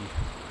guarantee.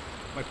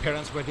 My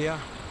parents were there.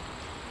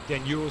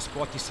 Then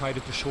Eurosport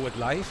decided to show it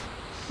live,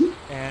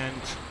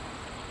 and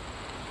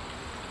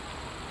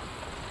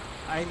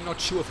I'm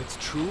not sure if it's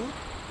true,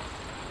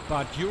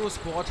 but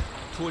Eurosport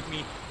told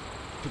me,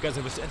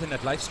 together with the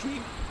internet live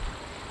stream,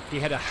 they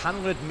had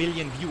 100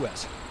 million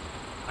viewers.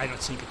 I don't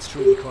think it's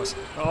true because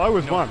I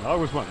was no, one. I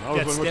was one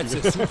that's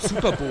looking. a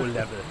Super Bowl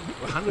level.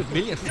 100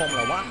 million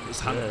Formula One is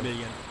 100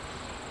 million.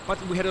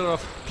 But we had a lot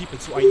of people,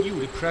 so I knew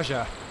the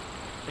pressure,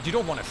 and you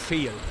don't want to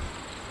fail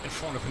in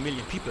front of 1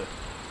 million people.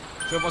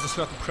 So there was a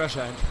certain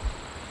pressure, and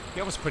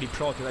I was pretty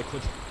proud that I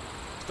could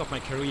stop my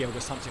career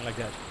with something like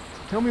that.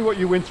 Tell me what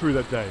you went through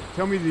that day.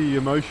 Tell me the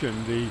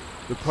emotion, the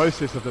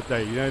process of the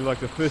day. You know, like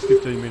the first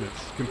 15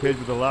 minutes compared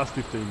with the last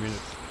 15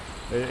 minutes.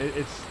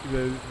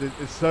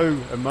 It's so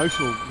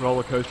emotional,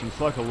 roller coaster, and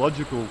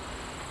psychological,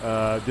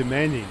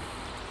 demanding.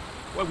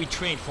 Well, we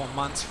trained for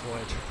months for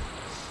it.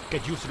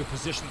 Get used to the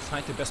position,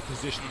 find the best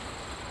position.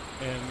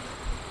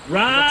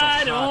 Right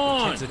lots of hard,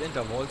 on! intense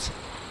intervals.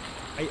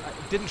 I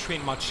didn't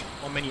train much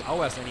or many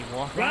hours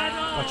anymore, Right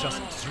on! but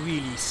just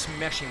really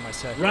smashing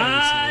myself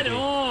Right every single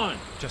day. on!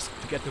 Just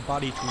to get the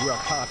body to work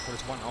hard for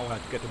this 1 hour,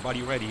 to get the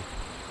body ready.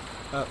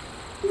 And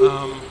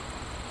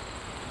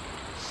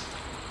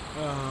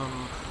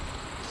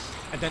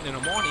then in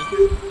the morning,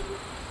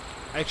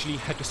 I actually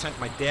had to send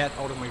my dad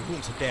out of my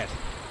room. So, Dad,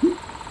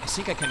 I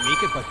think I can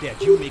make it, but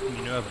Dad, you make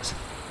me nervous.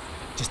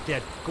 Just,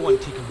 Dad, go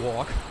and take a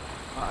walk.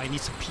 I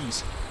need some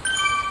peace.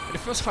 In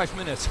the first 5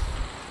 minutes,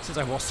 since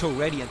I was so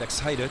ready and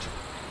excited,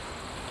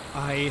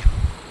 I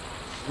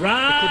couldn't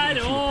Ride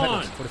even feel the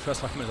pedals on! for the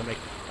first 5 minutes. I'm like,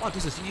 oh,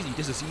 this is easy,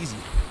 this is easy.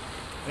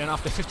 And then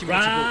after 50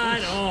 minutes, Ride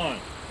you go, on!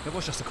 that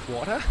was just a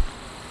quarter.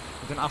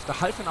 And then after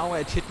half an hour,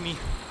 it hit me,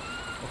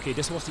 okay,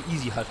 this was the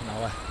easy half an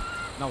hour.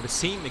 Now the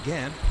same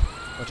again,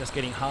 but just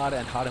getting harder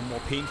and harder,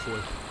 more painful.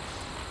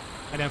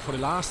 And then for the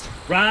last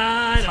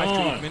Ride 5 to 8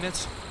 on!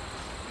 minutes,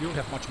 you don't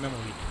have much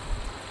memory.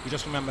 You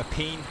just remember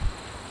pain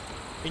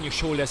in your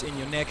shoulders, in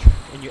your neck,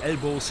 in your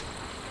elbows,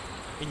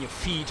 in your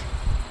feet,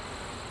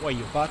 or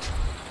your butt,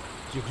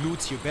 your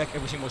glutes, your back.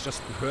 Everything was just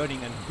hurting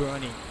and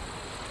burning.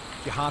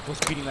 Your heart was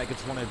beating like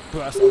it's want to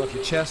burst out of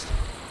your chest.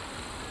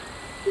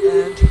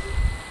 And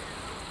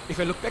if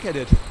I look back at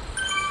it,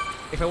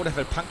 if I would have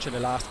had puncture in the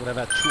last,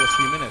 whatever, 2 or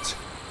 3 minutes,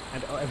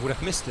 and I would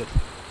have missed it,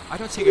 I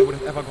don't think I would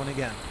have ever gone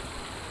again.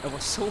 It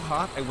was so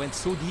hard, I went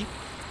so deep,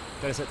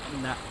 that I said,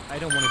 nah, I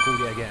don't want to go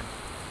there again.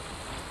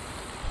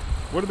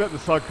 What about the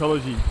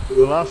psychology?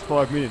 The last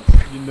 5 minutes,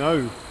 you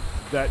know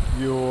that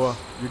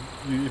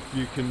if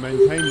you can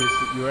maintain this,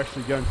 that you're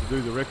actually going to do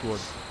the record.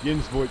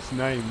 Jens Voigt's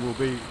name will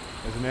be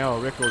as an hour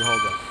record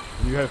holder.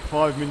 And you have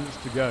 5 minutes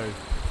to go,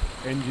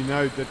 and you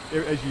know that,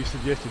 as you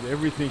suggested,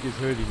 everything is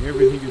hurting,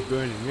 everything is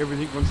burning,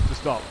 everything wants to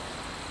stop.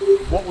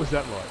 What was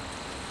that like?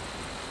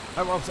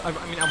 I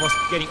was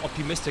getting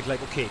optimistic,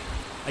 like, okay,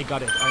 I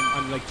got it.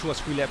 I'm like 2 or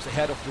 3 laps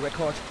ahead of the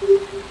record.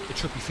 It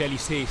should be fairly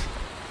safe.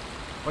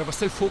 But I was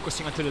still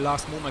focusing until the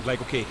last moment, like,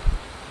 okay,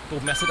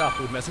 don't mess it up,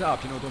 you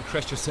know, don't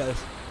crash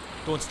yourself,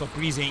 don't stop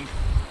breathing,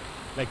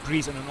 like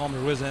breathe in a normal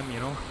rhythm,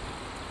 you know,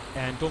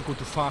 and don't go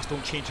too fast,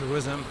 don't change your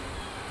rhythm.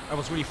 I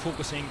was really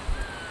focusing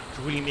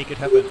to really make it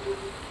happen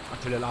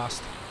until the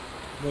last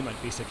moment,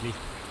 basically.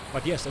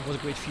 But yes, it was a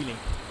great feeling.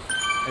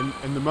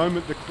 And the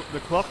moment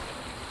the clock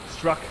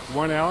struck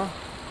 1 hour,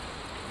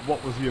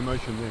 what was the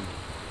emotion then?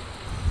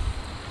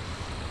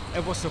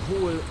 It was the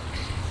whole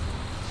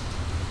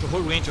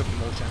range of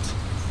emotions.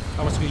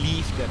 I was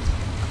relieved that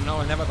now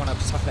I'm never gonna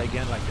suffer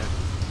again like that.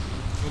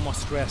 No more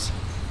stress.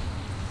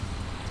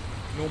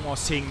 No more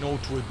saying no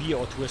to a beer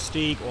or to a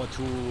steak or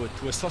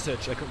to a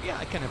sausage. I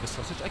can have a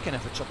sausage, I can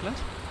have a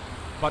chocolate.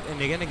 But and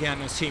again, in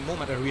the same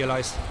moment I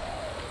realized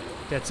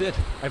that's it.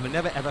 I will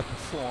never ever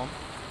perform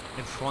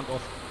in front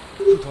of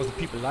 2,000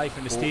 people live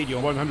in the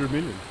stadium. 100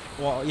 million.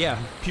 Or yeah,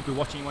 people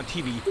watching you on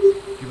TV.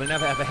 You will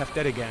never ever have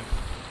that again.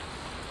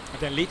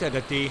 And then later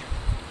that day,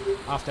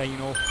 after, you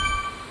know,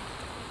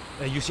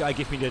 UCI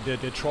gave me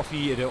the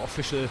trophy, the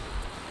official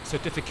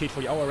certificate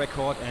for the hour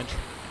record and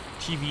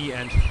TV,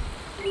 and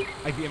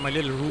I be in my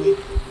little room,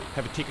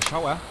 have to take a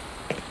shower,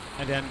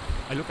 and then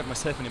I look at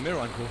myself in the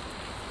mirror and go,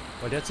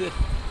 well, that's it.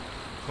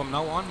 From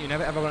now on, you're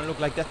never ever gonna look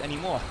like that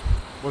anymore.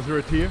 Was there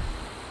a tear?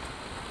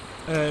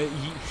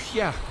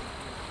 Yeah.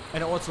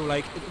 And also,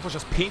 like, it was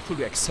just painful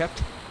to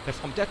accept that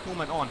from that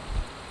moment on,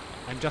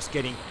 I'm just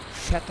getting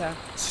fatter,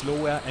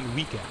 slower, and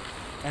weaker.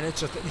 And it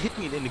hit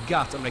me in the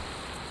gut. I'm like,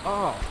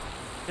 oh,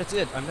 that's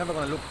it. I'm never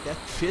gonna look that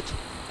fit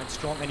and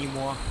strong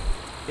anymore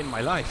in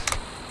my life.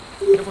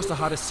 That was the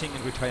hardest thing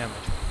in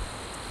retirement.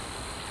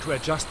 To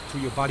adjust to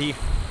your body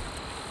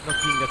not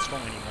being that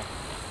strong anymore.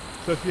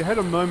 So if you had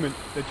a moment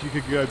that you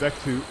could go back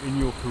to in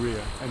your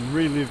career and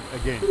relive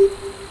again,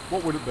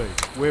 what would it be?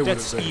 Where would it be?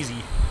 That's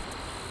easy.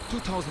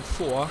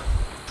 2004,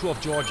 Tour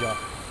of Georgia.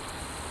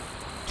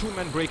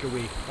 2-man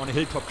breakaway on a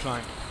hilltop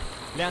climb.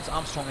 Lance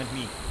Armstrong and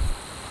me.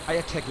 I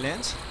attack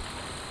Lance.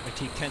 I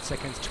take 10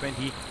 seconds,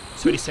 20,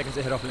 30 seconds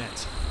ahead of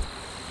Lance.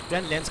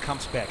 Then Lance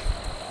comes back.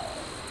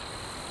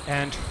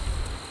 And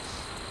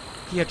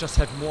he had just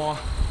had more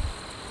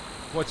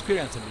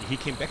experience than me. He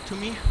came back to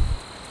me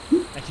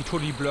and he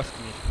totally bluffed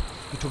me.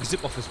 He took a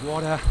sip of his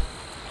water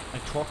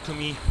and talked to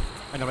me,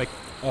 and I'm like,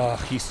 oh,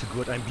 he's too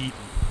good, I'm beaten.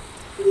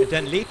 And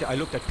then later I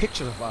looked at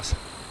pictures of us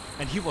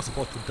and he was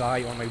about to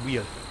die on my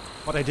wheel.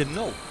 But I didn't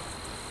know.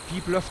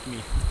 He bluffed me.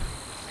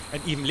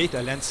 And even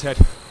later Lance said,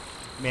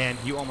 man,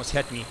 you almost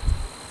had me.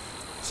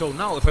 So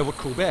now if I would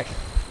go back,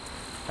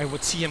 I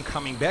would see him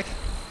coming back,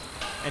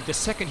 and the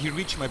second he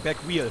reached my back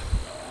wheel,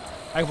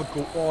 I would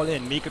go all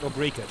in, make it or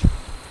break it.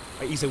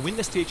 I either win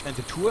the stage and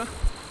the tour,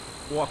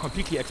 or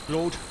completely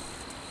explode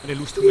and I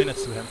lose 2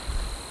 minutes to him.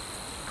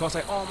 Because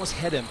I almost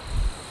had him,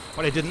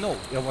 but I didn't know.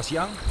 I was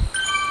young,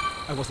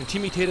 I was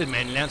intimidated,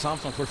 man, Lance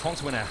Armstrong, Tour de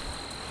France winner.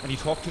 And he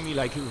talked to me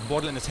like with a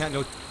bottle in his hand,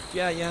 like,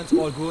 yeah, it's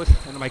all good.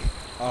 And I'm like,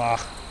 ah,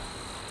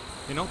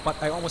 you know,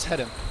 but I almost had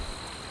him.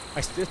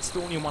 That's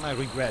the only one I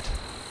regret.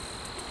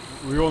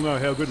 We all know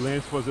how good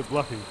Lance was at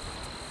bluffing.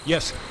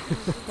 Yes.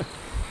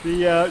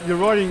 You're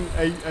riding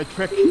a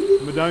Trek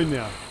Madone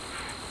now,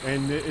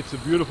 and it's a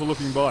beautiful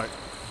looking bike.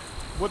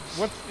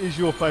 What is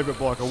your favourite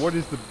bike, or what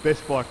is the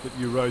best bike that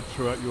you rode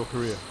throughout your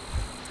career?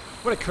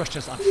 What a question,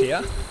 is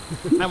unfair.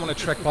 I'm on a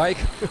track bike.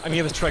 I'm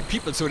here with track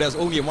people, so there's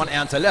only one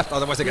answer left,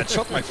 otherwise I get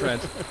shot, my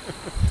friend.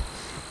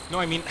 No,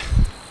 I mean,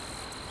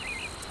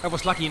 I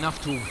was lucky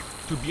enough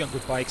to be on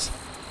good bikes,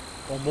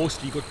 or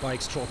mostly good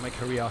bikes throughout my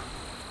career.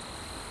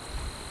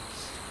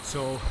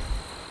 So,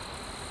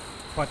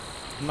 but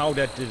now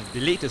that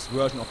the latest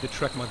version of the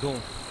Trek Madone,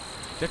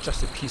 That's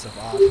just a piece of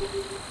art.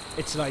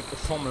 It's like a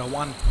Formula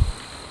One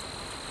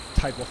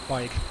type of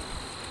bike.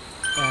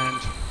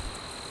 And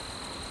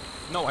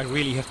no, I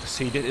really have to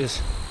say that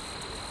is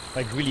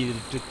like really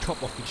the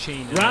top of the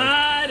chain.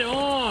 Right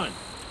on!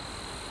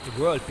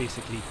 The world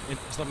basically.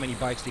 There's not many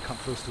bikes that come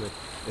close to it.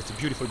 It's a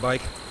beautiful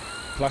bike.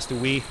 Plus the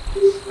way,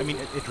 I mean,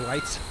 it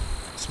rides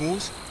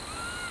smooth,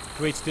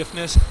 great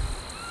stiffness,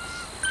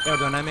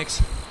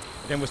 aerodynamics.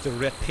 Then with the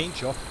red paint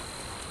job,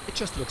 it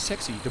just looks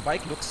sexy. The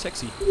bike looks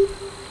sexy.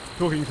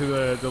 Talking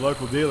to the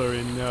local dealer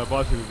in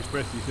Bicycle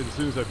Express, he said as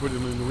soon as they put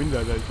them in the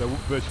window, they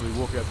virtually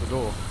walk out the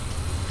door.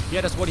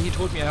 Yeah, that's what he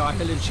told me. I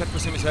had a little chat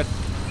with him. He said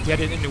he had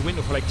it in the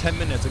window for like 10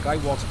 minutes. A guy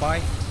walks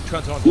by,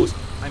 turns around, goes,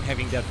 "I'm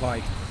having that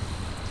bike."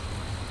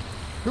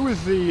 Who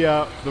is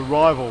the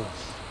rival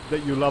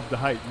that you love to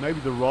hate? Maybe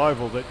the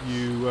rival that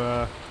you,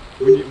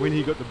 when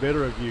he got the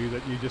better of you,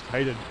 that you just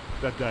hated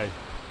that day?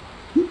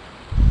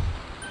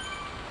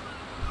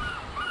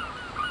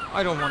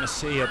 I don't want to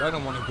say it. I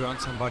don't want to burn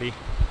somebody.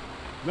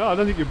 No, I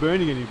don't think you're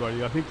burning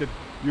anybody. I think that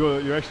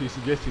you're actually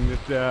suggesting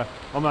that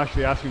I'm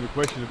actually asking the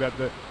question about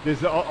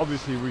there's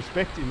obviously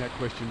respect in that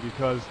question,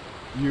 because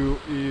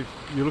if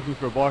you're looking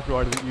for a bike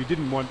rider that you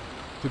didn't want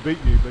to beat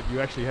you, but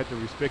you actually had to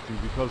respect him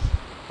because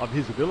of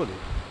his ability.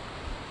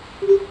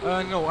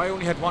 No, I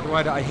only had one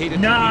rider I hated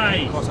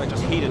Nice! because I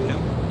just hated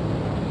him.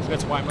 So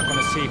that's why I'm not going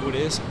to say who it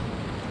is.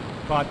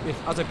 But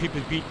if other people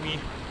beat me,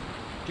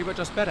 they were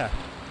just better.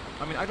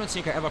 I mean, I don't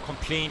think I ever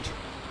complained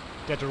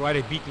that the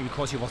rider beat me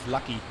because he was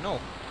lucky. No.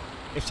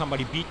 If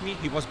somebody beat me,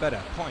 he was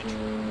better. Point.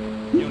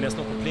 You know, there's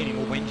no complaining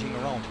or whinging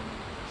around.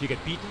 If you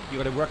get beaten, you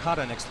got to work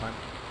harder next time.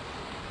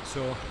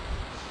 So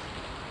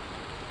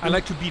I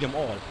like to beat them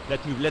all.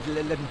 Let me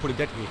put it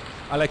that way.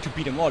 I like to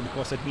beat them all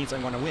because that means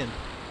I'm going to win.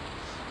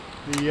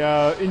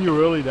 In your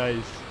early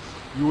days,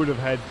 you would have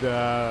had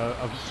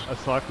a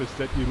cyclist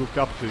that you looked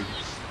up to,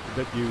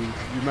 that you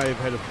may have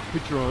had a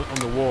picture on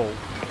the wall.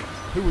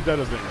 Who would that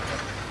have been?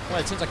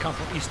 Well, since I come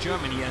from East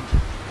Germany and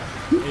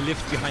I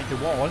lived behind the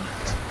wall,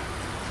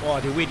 or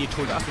the way they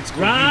told us in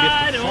school, we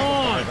lived in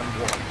front of the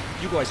wall.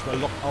 You guys were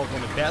locked out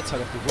on the bad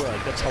side of the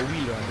world. That's how we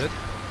learned it.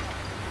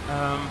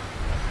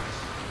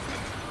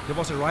 There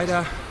was a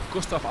rider,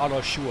 Gustav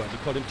Adolf Schur. They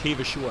called him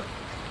Teve Schur.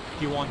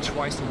 He won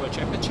twice the World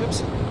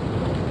Championships.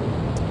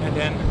 And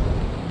then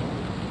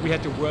we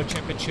had the World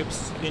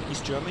Championships in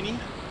East Germany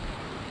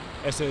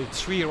as a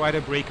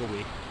 3-rider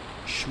breakaway.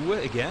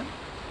 Schur again,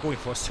 going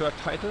for a third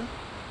title,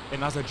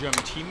 another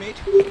German teammate,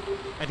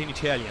 and an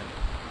Italian.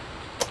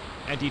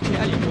 And the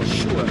Italian was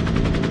sure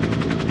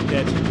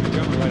that the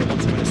German rider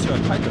wants to win a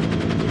third title,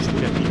 which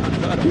would have been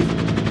unheard of.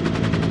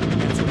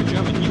 And so the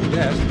German knew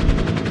that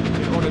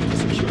in order to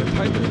secure the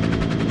title,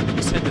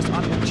 he sent his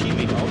unknown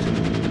teammate out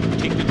to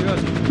take the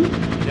jersey.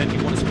 And then he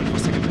wanted to win for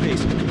second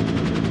place.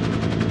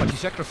 But he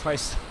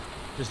sacrificed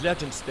his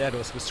legend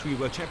status with 3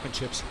 World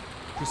Championships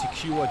to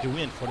secure the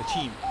win for the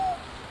team.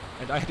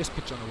 And I had this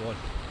picture on the wall.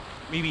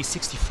 Maybe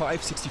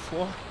 65,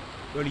 64,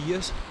 early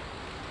years.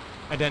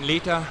 And then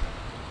later,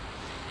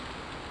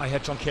 I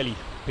had John Kelly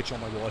picture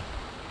on my wall.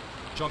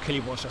 John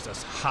Kelly was just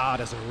as hard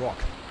as a rock.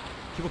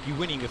 He would be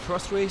winning the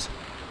first race,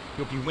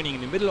 he would be winning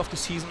in the middle of the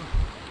season,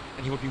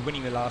 and he would be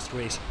winning the last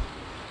race.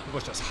 He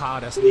was just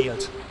hard as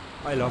nails.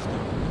 I loved him.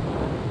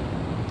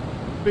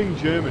 Being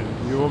German,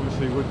 you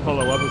obviously would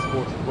follow other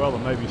sports as well,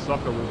 and maybe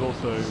soccer was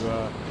also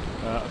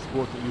a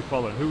sport that you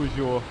followed. Who was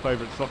your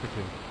favourite soccer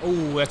team?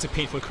 Oh, that's a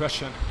painful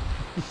question.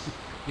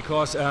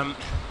 Because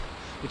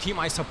the team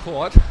I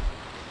support,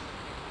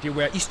 they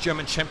were East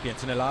German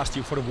champions in the last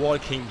year before the wall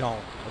came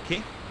down,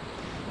 okay?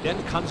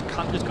 Then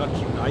countries got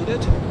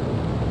united,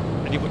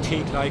 and they would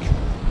take like,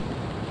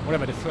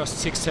 whatever, the first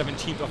 6, 7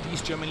 teams of the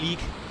East German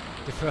League,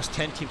 the first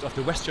 10 teams of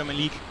the West German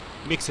League,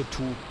 mix it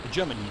to the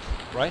German League,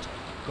 right?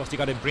 Because they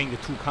got to bring the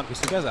 2 countries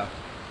together.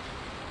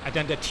 And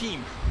then their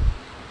team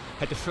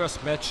had the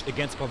first match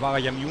against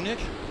Bavaria Munich.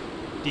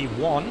 They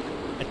won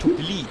and took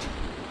the lead.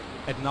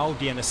 And now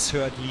they're in a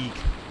 3rd league.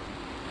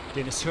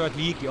 They're in a 3rd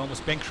league, they're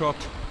almost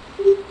bankrupt.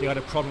 They got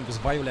a problem with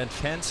violent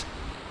fans.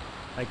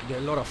 Like,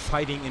 there's a lot of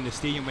fighting in the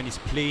stadium when they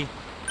play.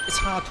 It's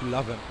hard to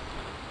love them.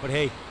 But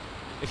hey,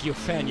 if you're a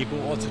fan, you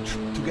go also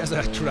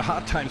together through the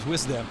hard times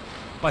with them.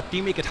 But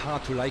they make it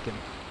hard to like them.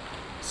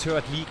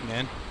 3rd league,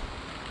 man.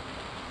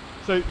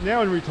 So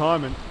now in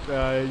retirement,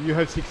 you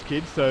have 6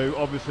 kids, so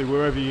obviously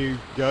wherever you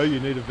go you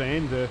need a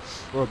van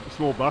or a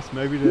small bus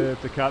maybe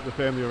to cart the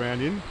family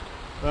around in.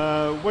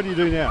 What do you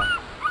do now?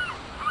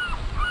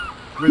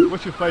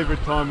 What's your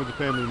favourite time with the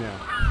family now?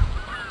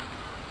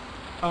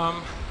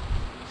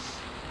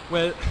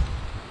 Well,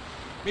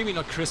 maybe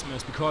not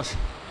Christmas, because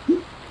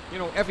you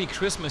know, every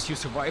Christmas you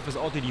survive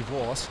without a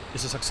divorce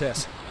is a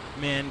success.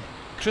 Man,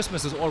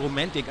 Christmas is all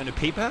romantic on the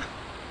paper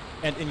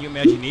and in your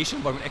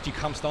imagination, but when it actually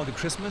comes down to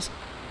Christmas,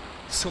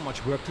 so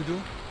much work to do,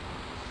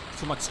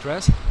 so much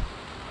stress.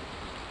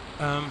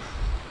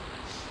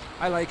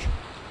 I like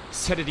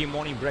Saturday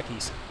morning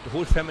brekkies. The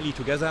whole family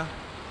together.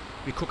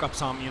 We cook up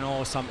some,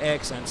 some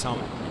eggs and some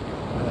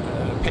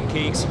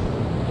pancakes,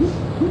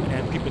 and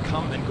then people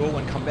come and go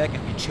and come back,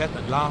 and we chat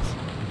and laugh.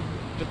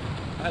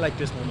 I like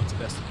this moment the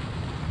best.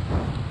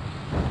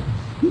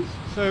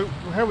 So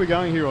how are we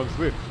going here on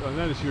Zwift? I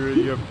notice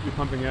you're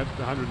pumping out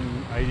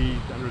 180,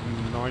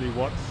 190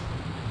 watts.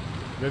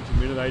 Revs a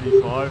minute,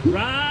 85.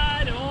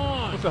 Right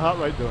on. What's the heart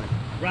rate doing?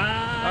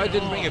 Right I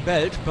didn't on. bring a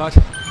belt, but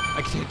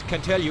I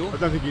can tell you, I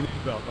don't think you need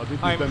a belt. I think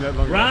you've I'm done that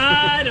long enough.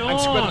 Right on. I'm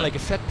sweating like a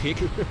fat pig.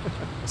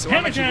 So I'm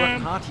Hammer actually time.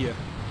 working hard here.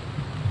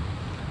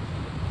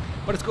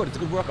 But it's good, it's a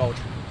good workout.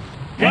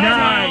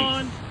 Right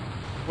on.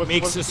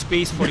 Makes the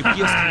space for the gears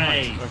to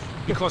Nice. run.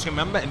 Because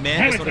remember, a man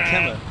Hammer is not a time.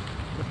 camel.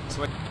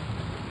 So I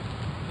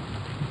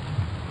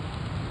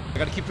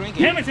gotta keep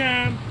drinking. Hammer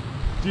time.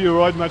 Do you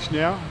ride much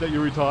now that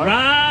you're retired?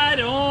 Right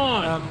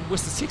on.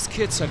 With the 6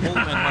 kids at home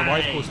and my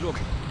wife goes, look,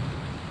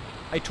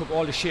 I took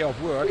all the share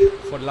of work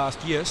for the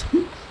last years.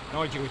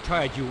 Now that you're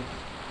retired, you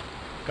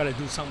gotta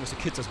do something with the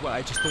kids as well.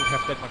 I just don't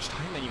have that much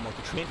time anymore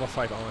to train for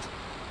 5 hours.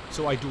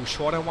 So I do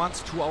shorter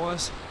ones, 2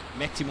 hours,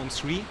 maximum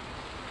 3.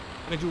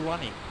 And I do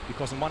running,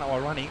 because in 1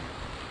 hour running,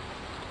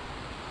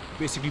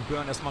 basically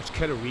burn as much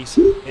calories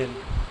in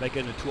like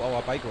in a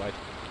 2-hour bike ride.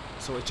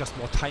 So it's just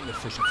more time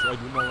efficient, so I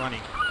do more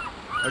running.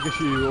 I guess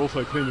you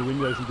also clean the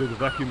windows and do the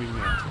vacuuming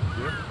now.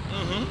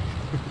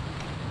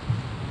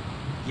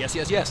 Yeah?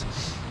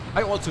 Yes.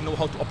 I also know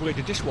how to operate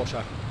a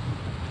dishwasher.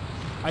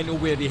 I know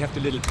where they have the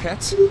little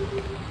pads,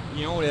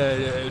 you know,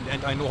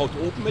 and I know how to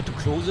open it, to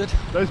close it.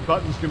 Those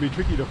buttons can be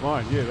tricky to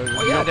find. Yeah.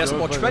 Oh yeah, there's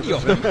about 20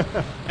 of them.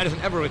 And as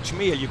an average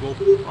male, you go,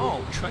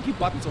 oh, 20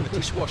 buttons on a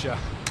dishwasher.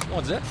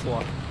 What's that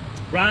for?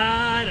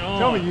 Right on.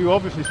 Tell me, you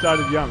obviously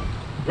started young. in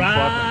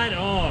Right cycling.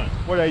 on.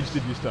 What age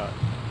did you start?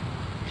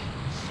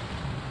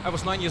 I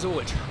was 9 years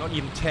old, not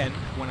even 10,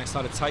 when I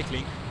started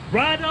cycling.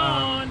 Right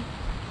on.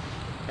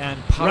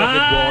 And part of it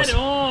Right was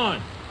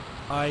on.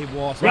 I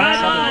was Right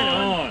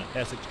trouble on.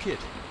 as a kid.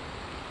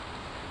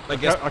 I I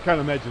guess can't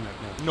imagine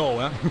that now. no,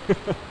 I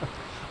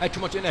had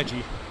too much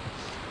energy.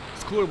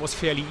 School was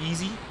fairly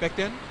easy back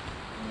then,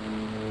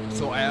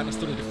 so I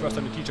understood it the first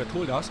time the teacher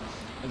told us,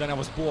 and then I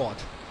was bored,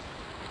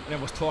 and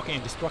I was talking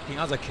and distracting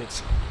other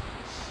kids.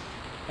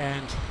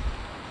 And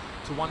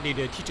so one day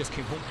the teachers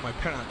came home to my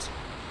parents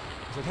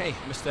and said, "Hey,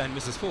 Mr. and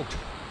Mrs. Voigt,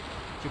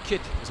 your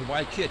kid is a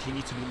wild kid. He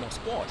needs to do more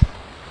sport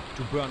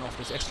to burn off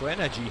this extra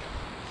energy."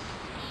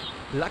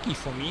 Lucky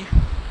for me,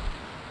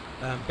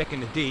 back in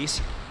the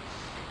days,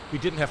 we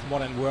didn't have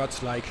modern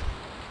words like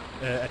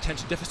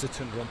attention deficit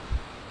syndrome.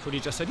 So they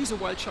just said, he's a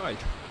wild child,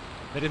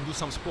 let him do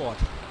some sport.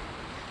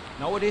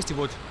 Nowadays they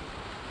would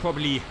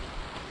probably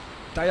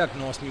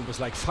diagnose me with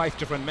like 5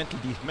 different mental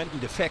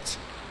defects.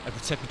 I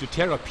would send me to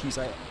therapies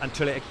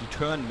until I actually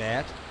turned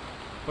mad.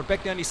 But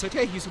back then they said,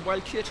 hey, he's a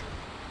wild kid,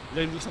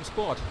 let him do some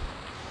sport.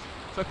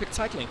 So I picked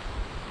cycling.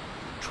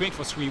 Trained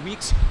for 3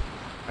 weeks.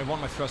 I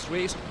won my first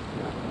race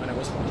and I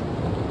was hooked.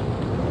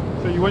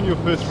 So you won your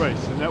first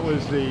race, and that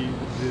was the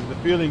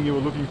feeling you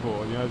were looking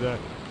for. You know,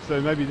 so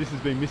maybe this has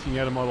been missing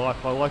out of my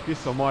life. I like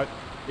this. I might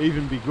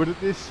even be good at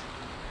this.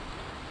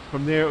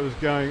 From there, it was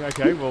going,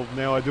 okay, well,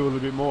 now I do a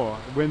little bit more.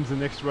 When's the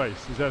next race?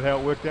 Is that how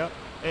it worked out?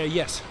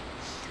 Yes.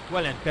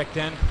 Well, and back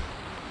then,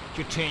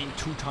 you train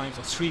 2 times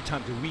or 3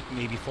 times a week,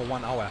 maybe for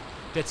 1 hour.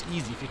 That's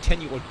easy. If you're a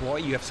 10-year-old boy,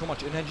 you have so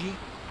much energy.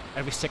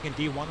 Every second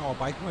day, 1 hour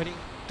bike riding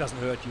doesn't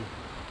hurt you.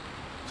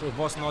 So it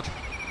was not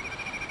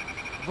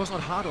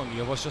hard on me.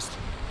 It was just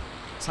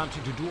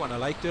something to do, and I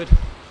liked it.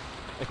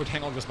 I could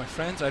hang out with my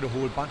friends. I had a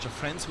whole bunch of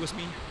friends with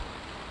me.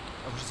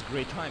 It was just a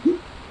great time.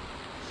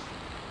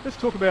 Let's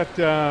talk about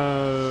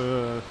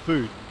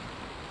food.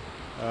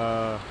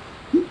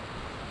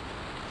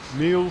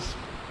 Meals.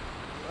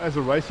 As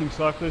a racing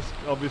cyclist,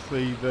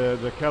 obviously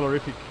the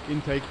calorific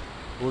intake,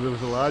 or there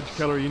was a large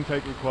calorie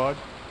intake required.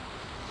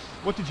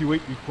 What did you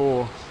eat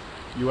before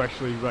you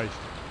actually raced?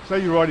 Say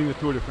you're riding the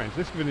Tour de France.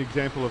 Let's give an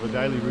example of a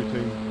daily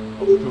routine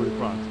of the Tour de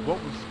France. What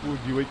would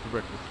you eat for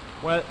breakfast?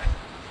 Well,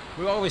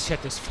 we always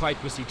had this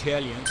fight with the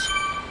Italians.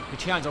 The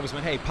Italians always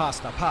went, hey,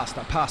 pasta,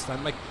 pasta, pasta.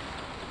 I'm like,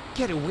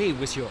 get away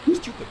with your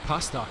stupid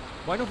pasta.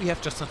 Why don't we have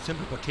just some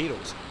simple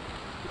potatoes?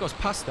 Because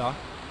pasta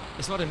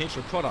is not a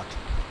natural product.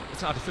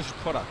 It's an artificial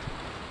product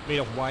made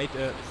of white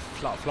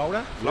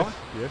flour.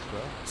 Yes,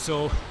 well.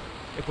 So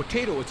a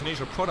potato is a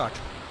natural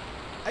product.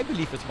 I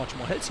believe it's much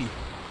more healthy.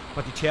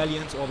 But the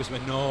Italians always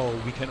went, no,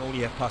 we can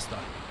only have pasta.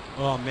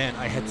 Oh man,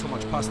 I had so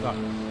much pasta.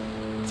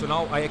 So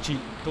now I actually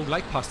don't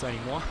like pasta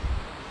anymore.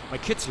 My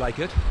kids like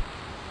it.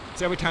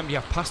 So every time they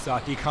have pasta,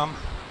 they come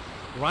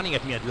running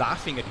at me and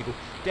laughing at me. Go,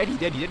 Daddy,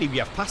 Daddy, Daddy, we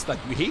have pasta.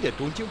 You hate it,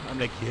 don't you? I'm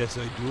like, yes,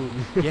 I do.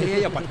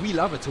 yeah, but we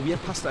love it, so we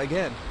have pasta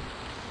again.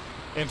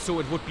 And so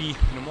it would be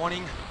in the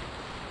morning,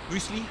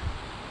 muesli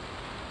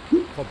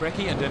for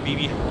brekkie, and then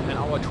maybe an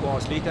hour, 2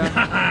 hours later,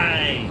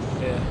 Nice.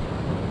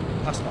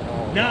 pasta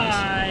or rice.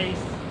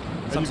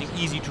 Nice. Something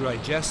easy to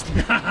digest.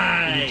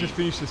 And you Nice. just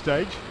finished the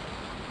stage.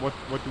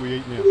 What do we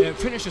eat now?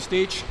 Finish the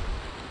stage.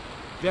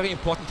 Very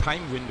important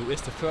time window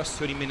is the first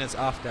 30 minutes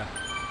after.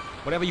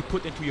 Whatever you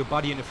put into your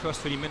body in the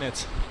first 30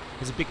 minutes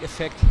has a big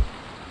effect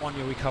on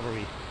your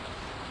recovery.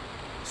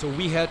 So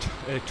we had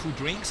 2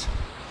 drinks.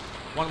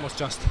 One was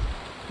just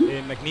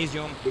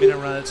magnesium,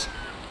 minerals,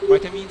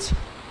 vitamins.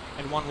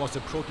 and one was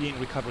a protein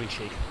recovery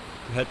shake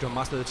to help your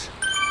muscles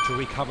to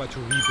recover, to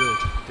rebuild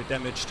the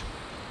damaged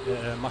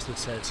muscle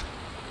cells.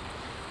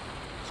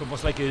 So it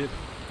was like a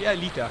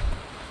liter,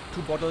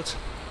 2 bottles,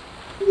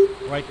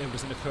 right in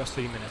within the first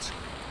 30 minutes.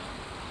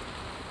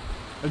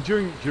 And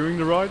during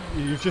the ride,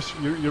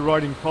 you're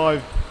riding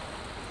 5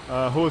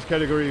 horse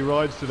category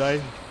rides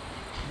today.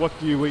 What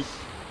do you eat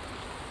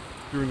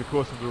during the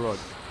course of the ride?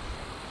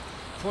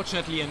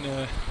 Fortunately, in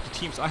the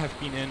teams I have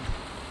been in,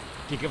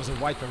 they give us a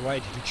wide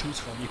variety to choose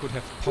from. You could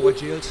have power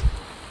gels,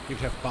 you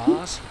could have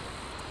bars,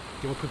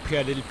 they would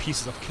prepare little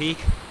pieces of cake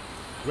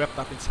wrapped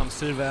up in some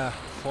silver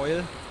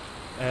foil.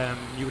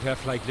 You would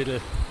have like little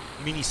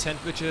mini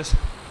sandwiches,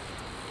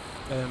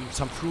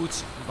 some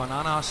fruits,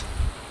 bananas.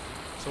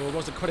 So it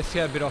was quite a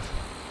fair bit of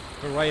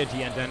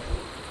variety, and then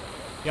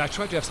I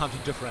tried to have something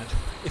different.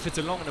 If it's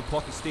a long and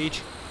important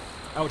stage,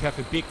 I would have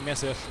a big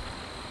massive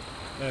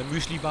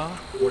muesli bar,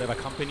 whatever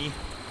company,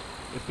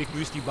 a big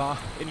muesli bar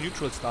in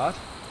neutral start.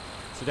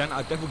 So then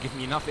that would give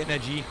me enough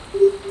energy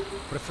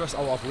for the first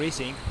hour of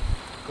racing,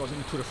 because in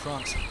the Tour de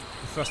France,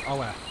 the first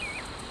hour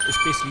is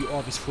basically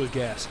always full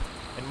gas.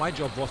 And my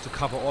job was to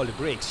cover all the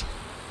breaks.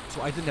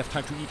 So I didn't have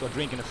time to eat or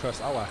drink in the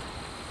first hour.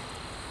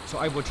 So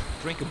I would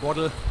drink a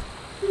bottle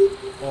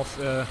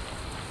of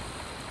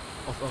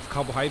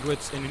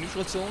carbohydrates in the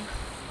neutral zone,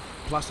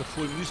 plus a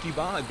full muesli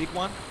bar, a big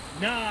one.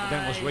 Nice. And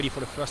then was ready for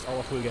the first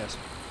hour full gas.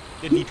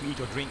 Didn't need to eat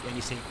or drink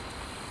anything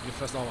in the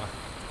first hour.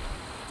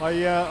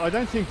 I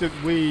don't think that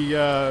we,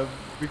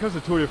 because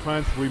of Tour de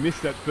France, we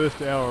missed that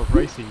first hour of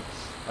racing.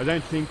 I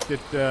don't think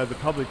that the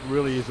public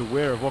really is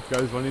aware of what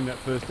goes on in that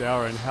first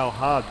hour and how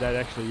hard that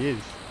actually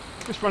is.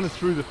 Just run us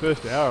through the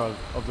first hour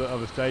of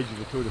a stage of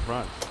the Tour de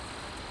France.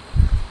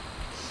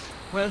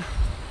 Well,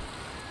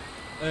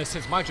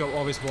 since my job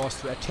always was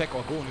to attack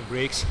or go on the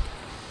breaks,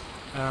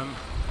 I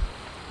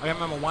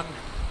remember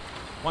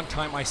one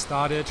time I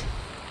started,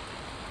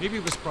 maybe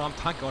with Bram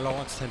Tank or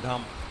Laurens ten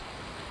Dam.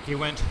 He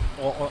went,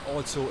 or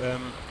also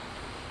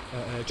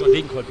John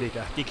Degenkolb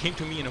later. They came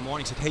to me in the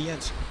morning and said, "Hey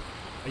Jens,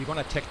 are you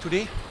gonna attack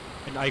today?"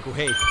 And I go,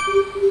 "Hey,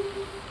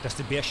 does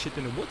the bear shit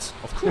in the woods?"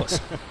 Of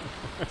course.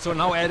 So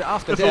now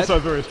after That's that, also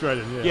very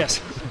Australian, yeah. yes.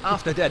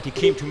 After that, he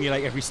came to me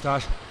like every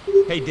start.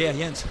 "Hey there,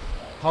 Jens,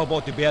 how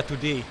about the bear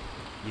today?"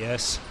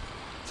 Yes.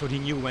 So they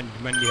knew when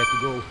we had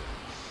to go.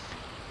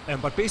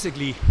 But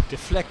basically, the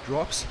flag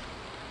drops,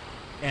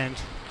 and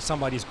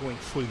somebody's going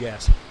full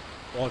gas,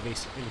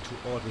 always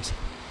always.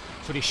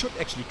 So they should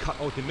actually cut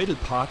out the middle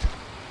part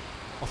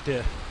of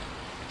the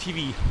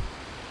TV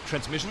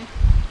transmission,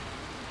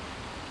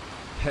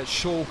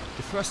 show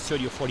the first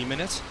 30 or 40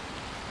 minutes,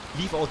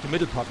 leave out the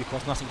middle part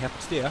because nothing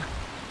happens there,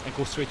 and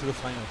go straight to the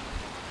final.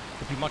 It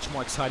would be much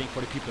more exciting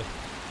for the people.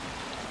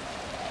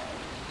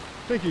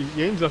 Thank you,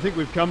 Jens. I think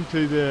we've come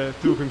to a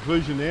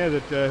conclusion there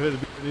that had a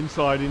bit of an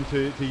insight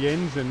into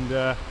Jens and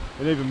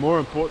even more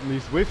importantly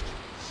Zwift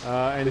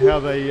and how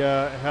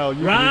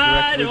you can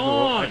interact with,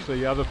 or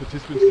actually other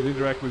participants can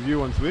interact with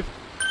you on Zwift.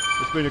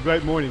 It's been a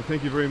great morning.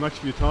 Thank you very much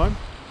for your time.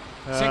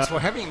 Thanks for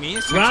having me.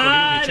 Thanks for giving me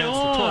a chance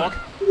to talk.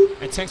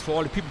 And thanks for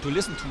all the people to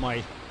listen to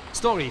my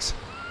stories.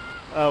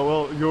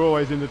 Well, you're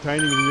always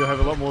entertaining and you have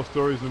a lot more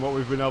stories than what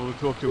we've been able to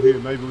talk to here.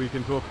 Maybe we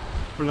can talk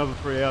for another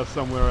 3 hours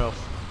somewhere else.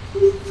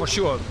 For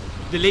sure.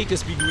 The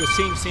latest we do the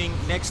same thing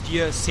next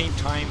year, same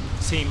time,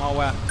 same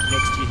hour,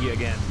 next year here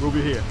again. We'll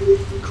be here.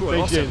 Cool.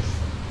 Thanks, Awesome. Jens.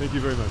 Thank you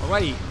very much.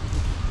 Alrighty.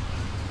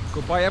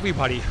 Goodbye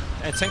everybody,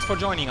 and thanks for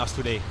joining us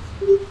today.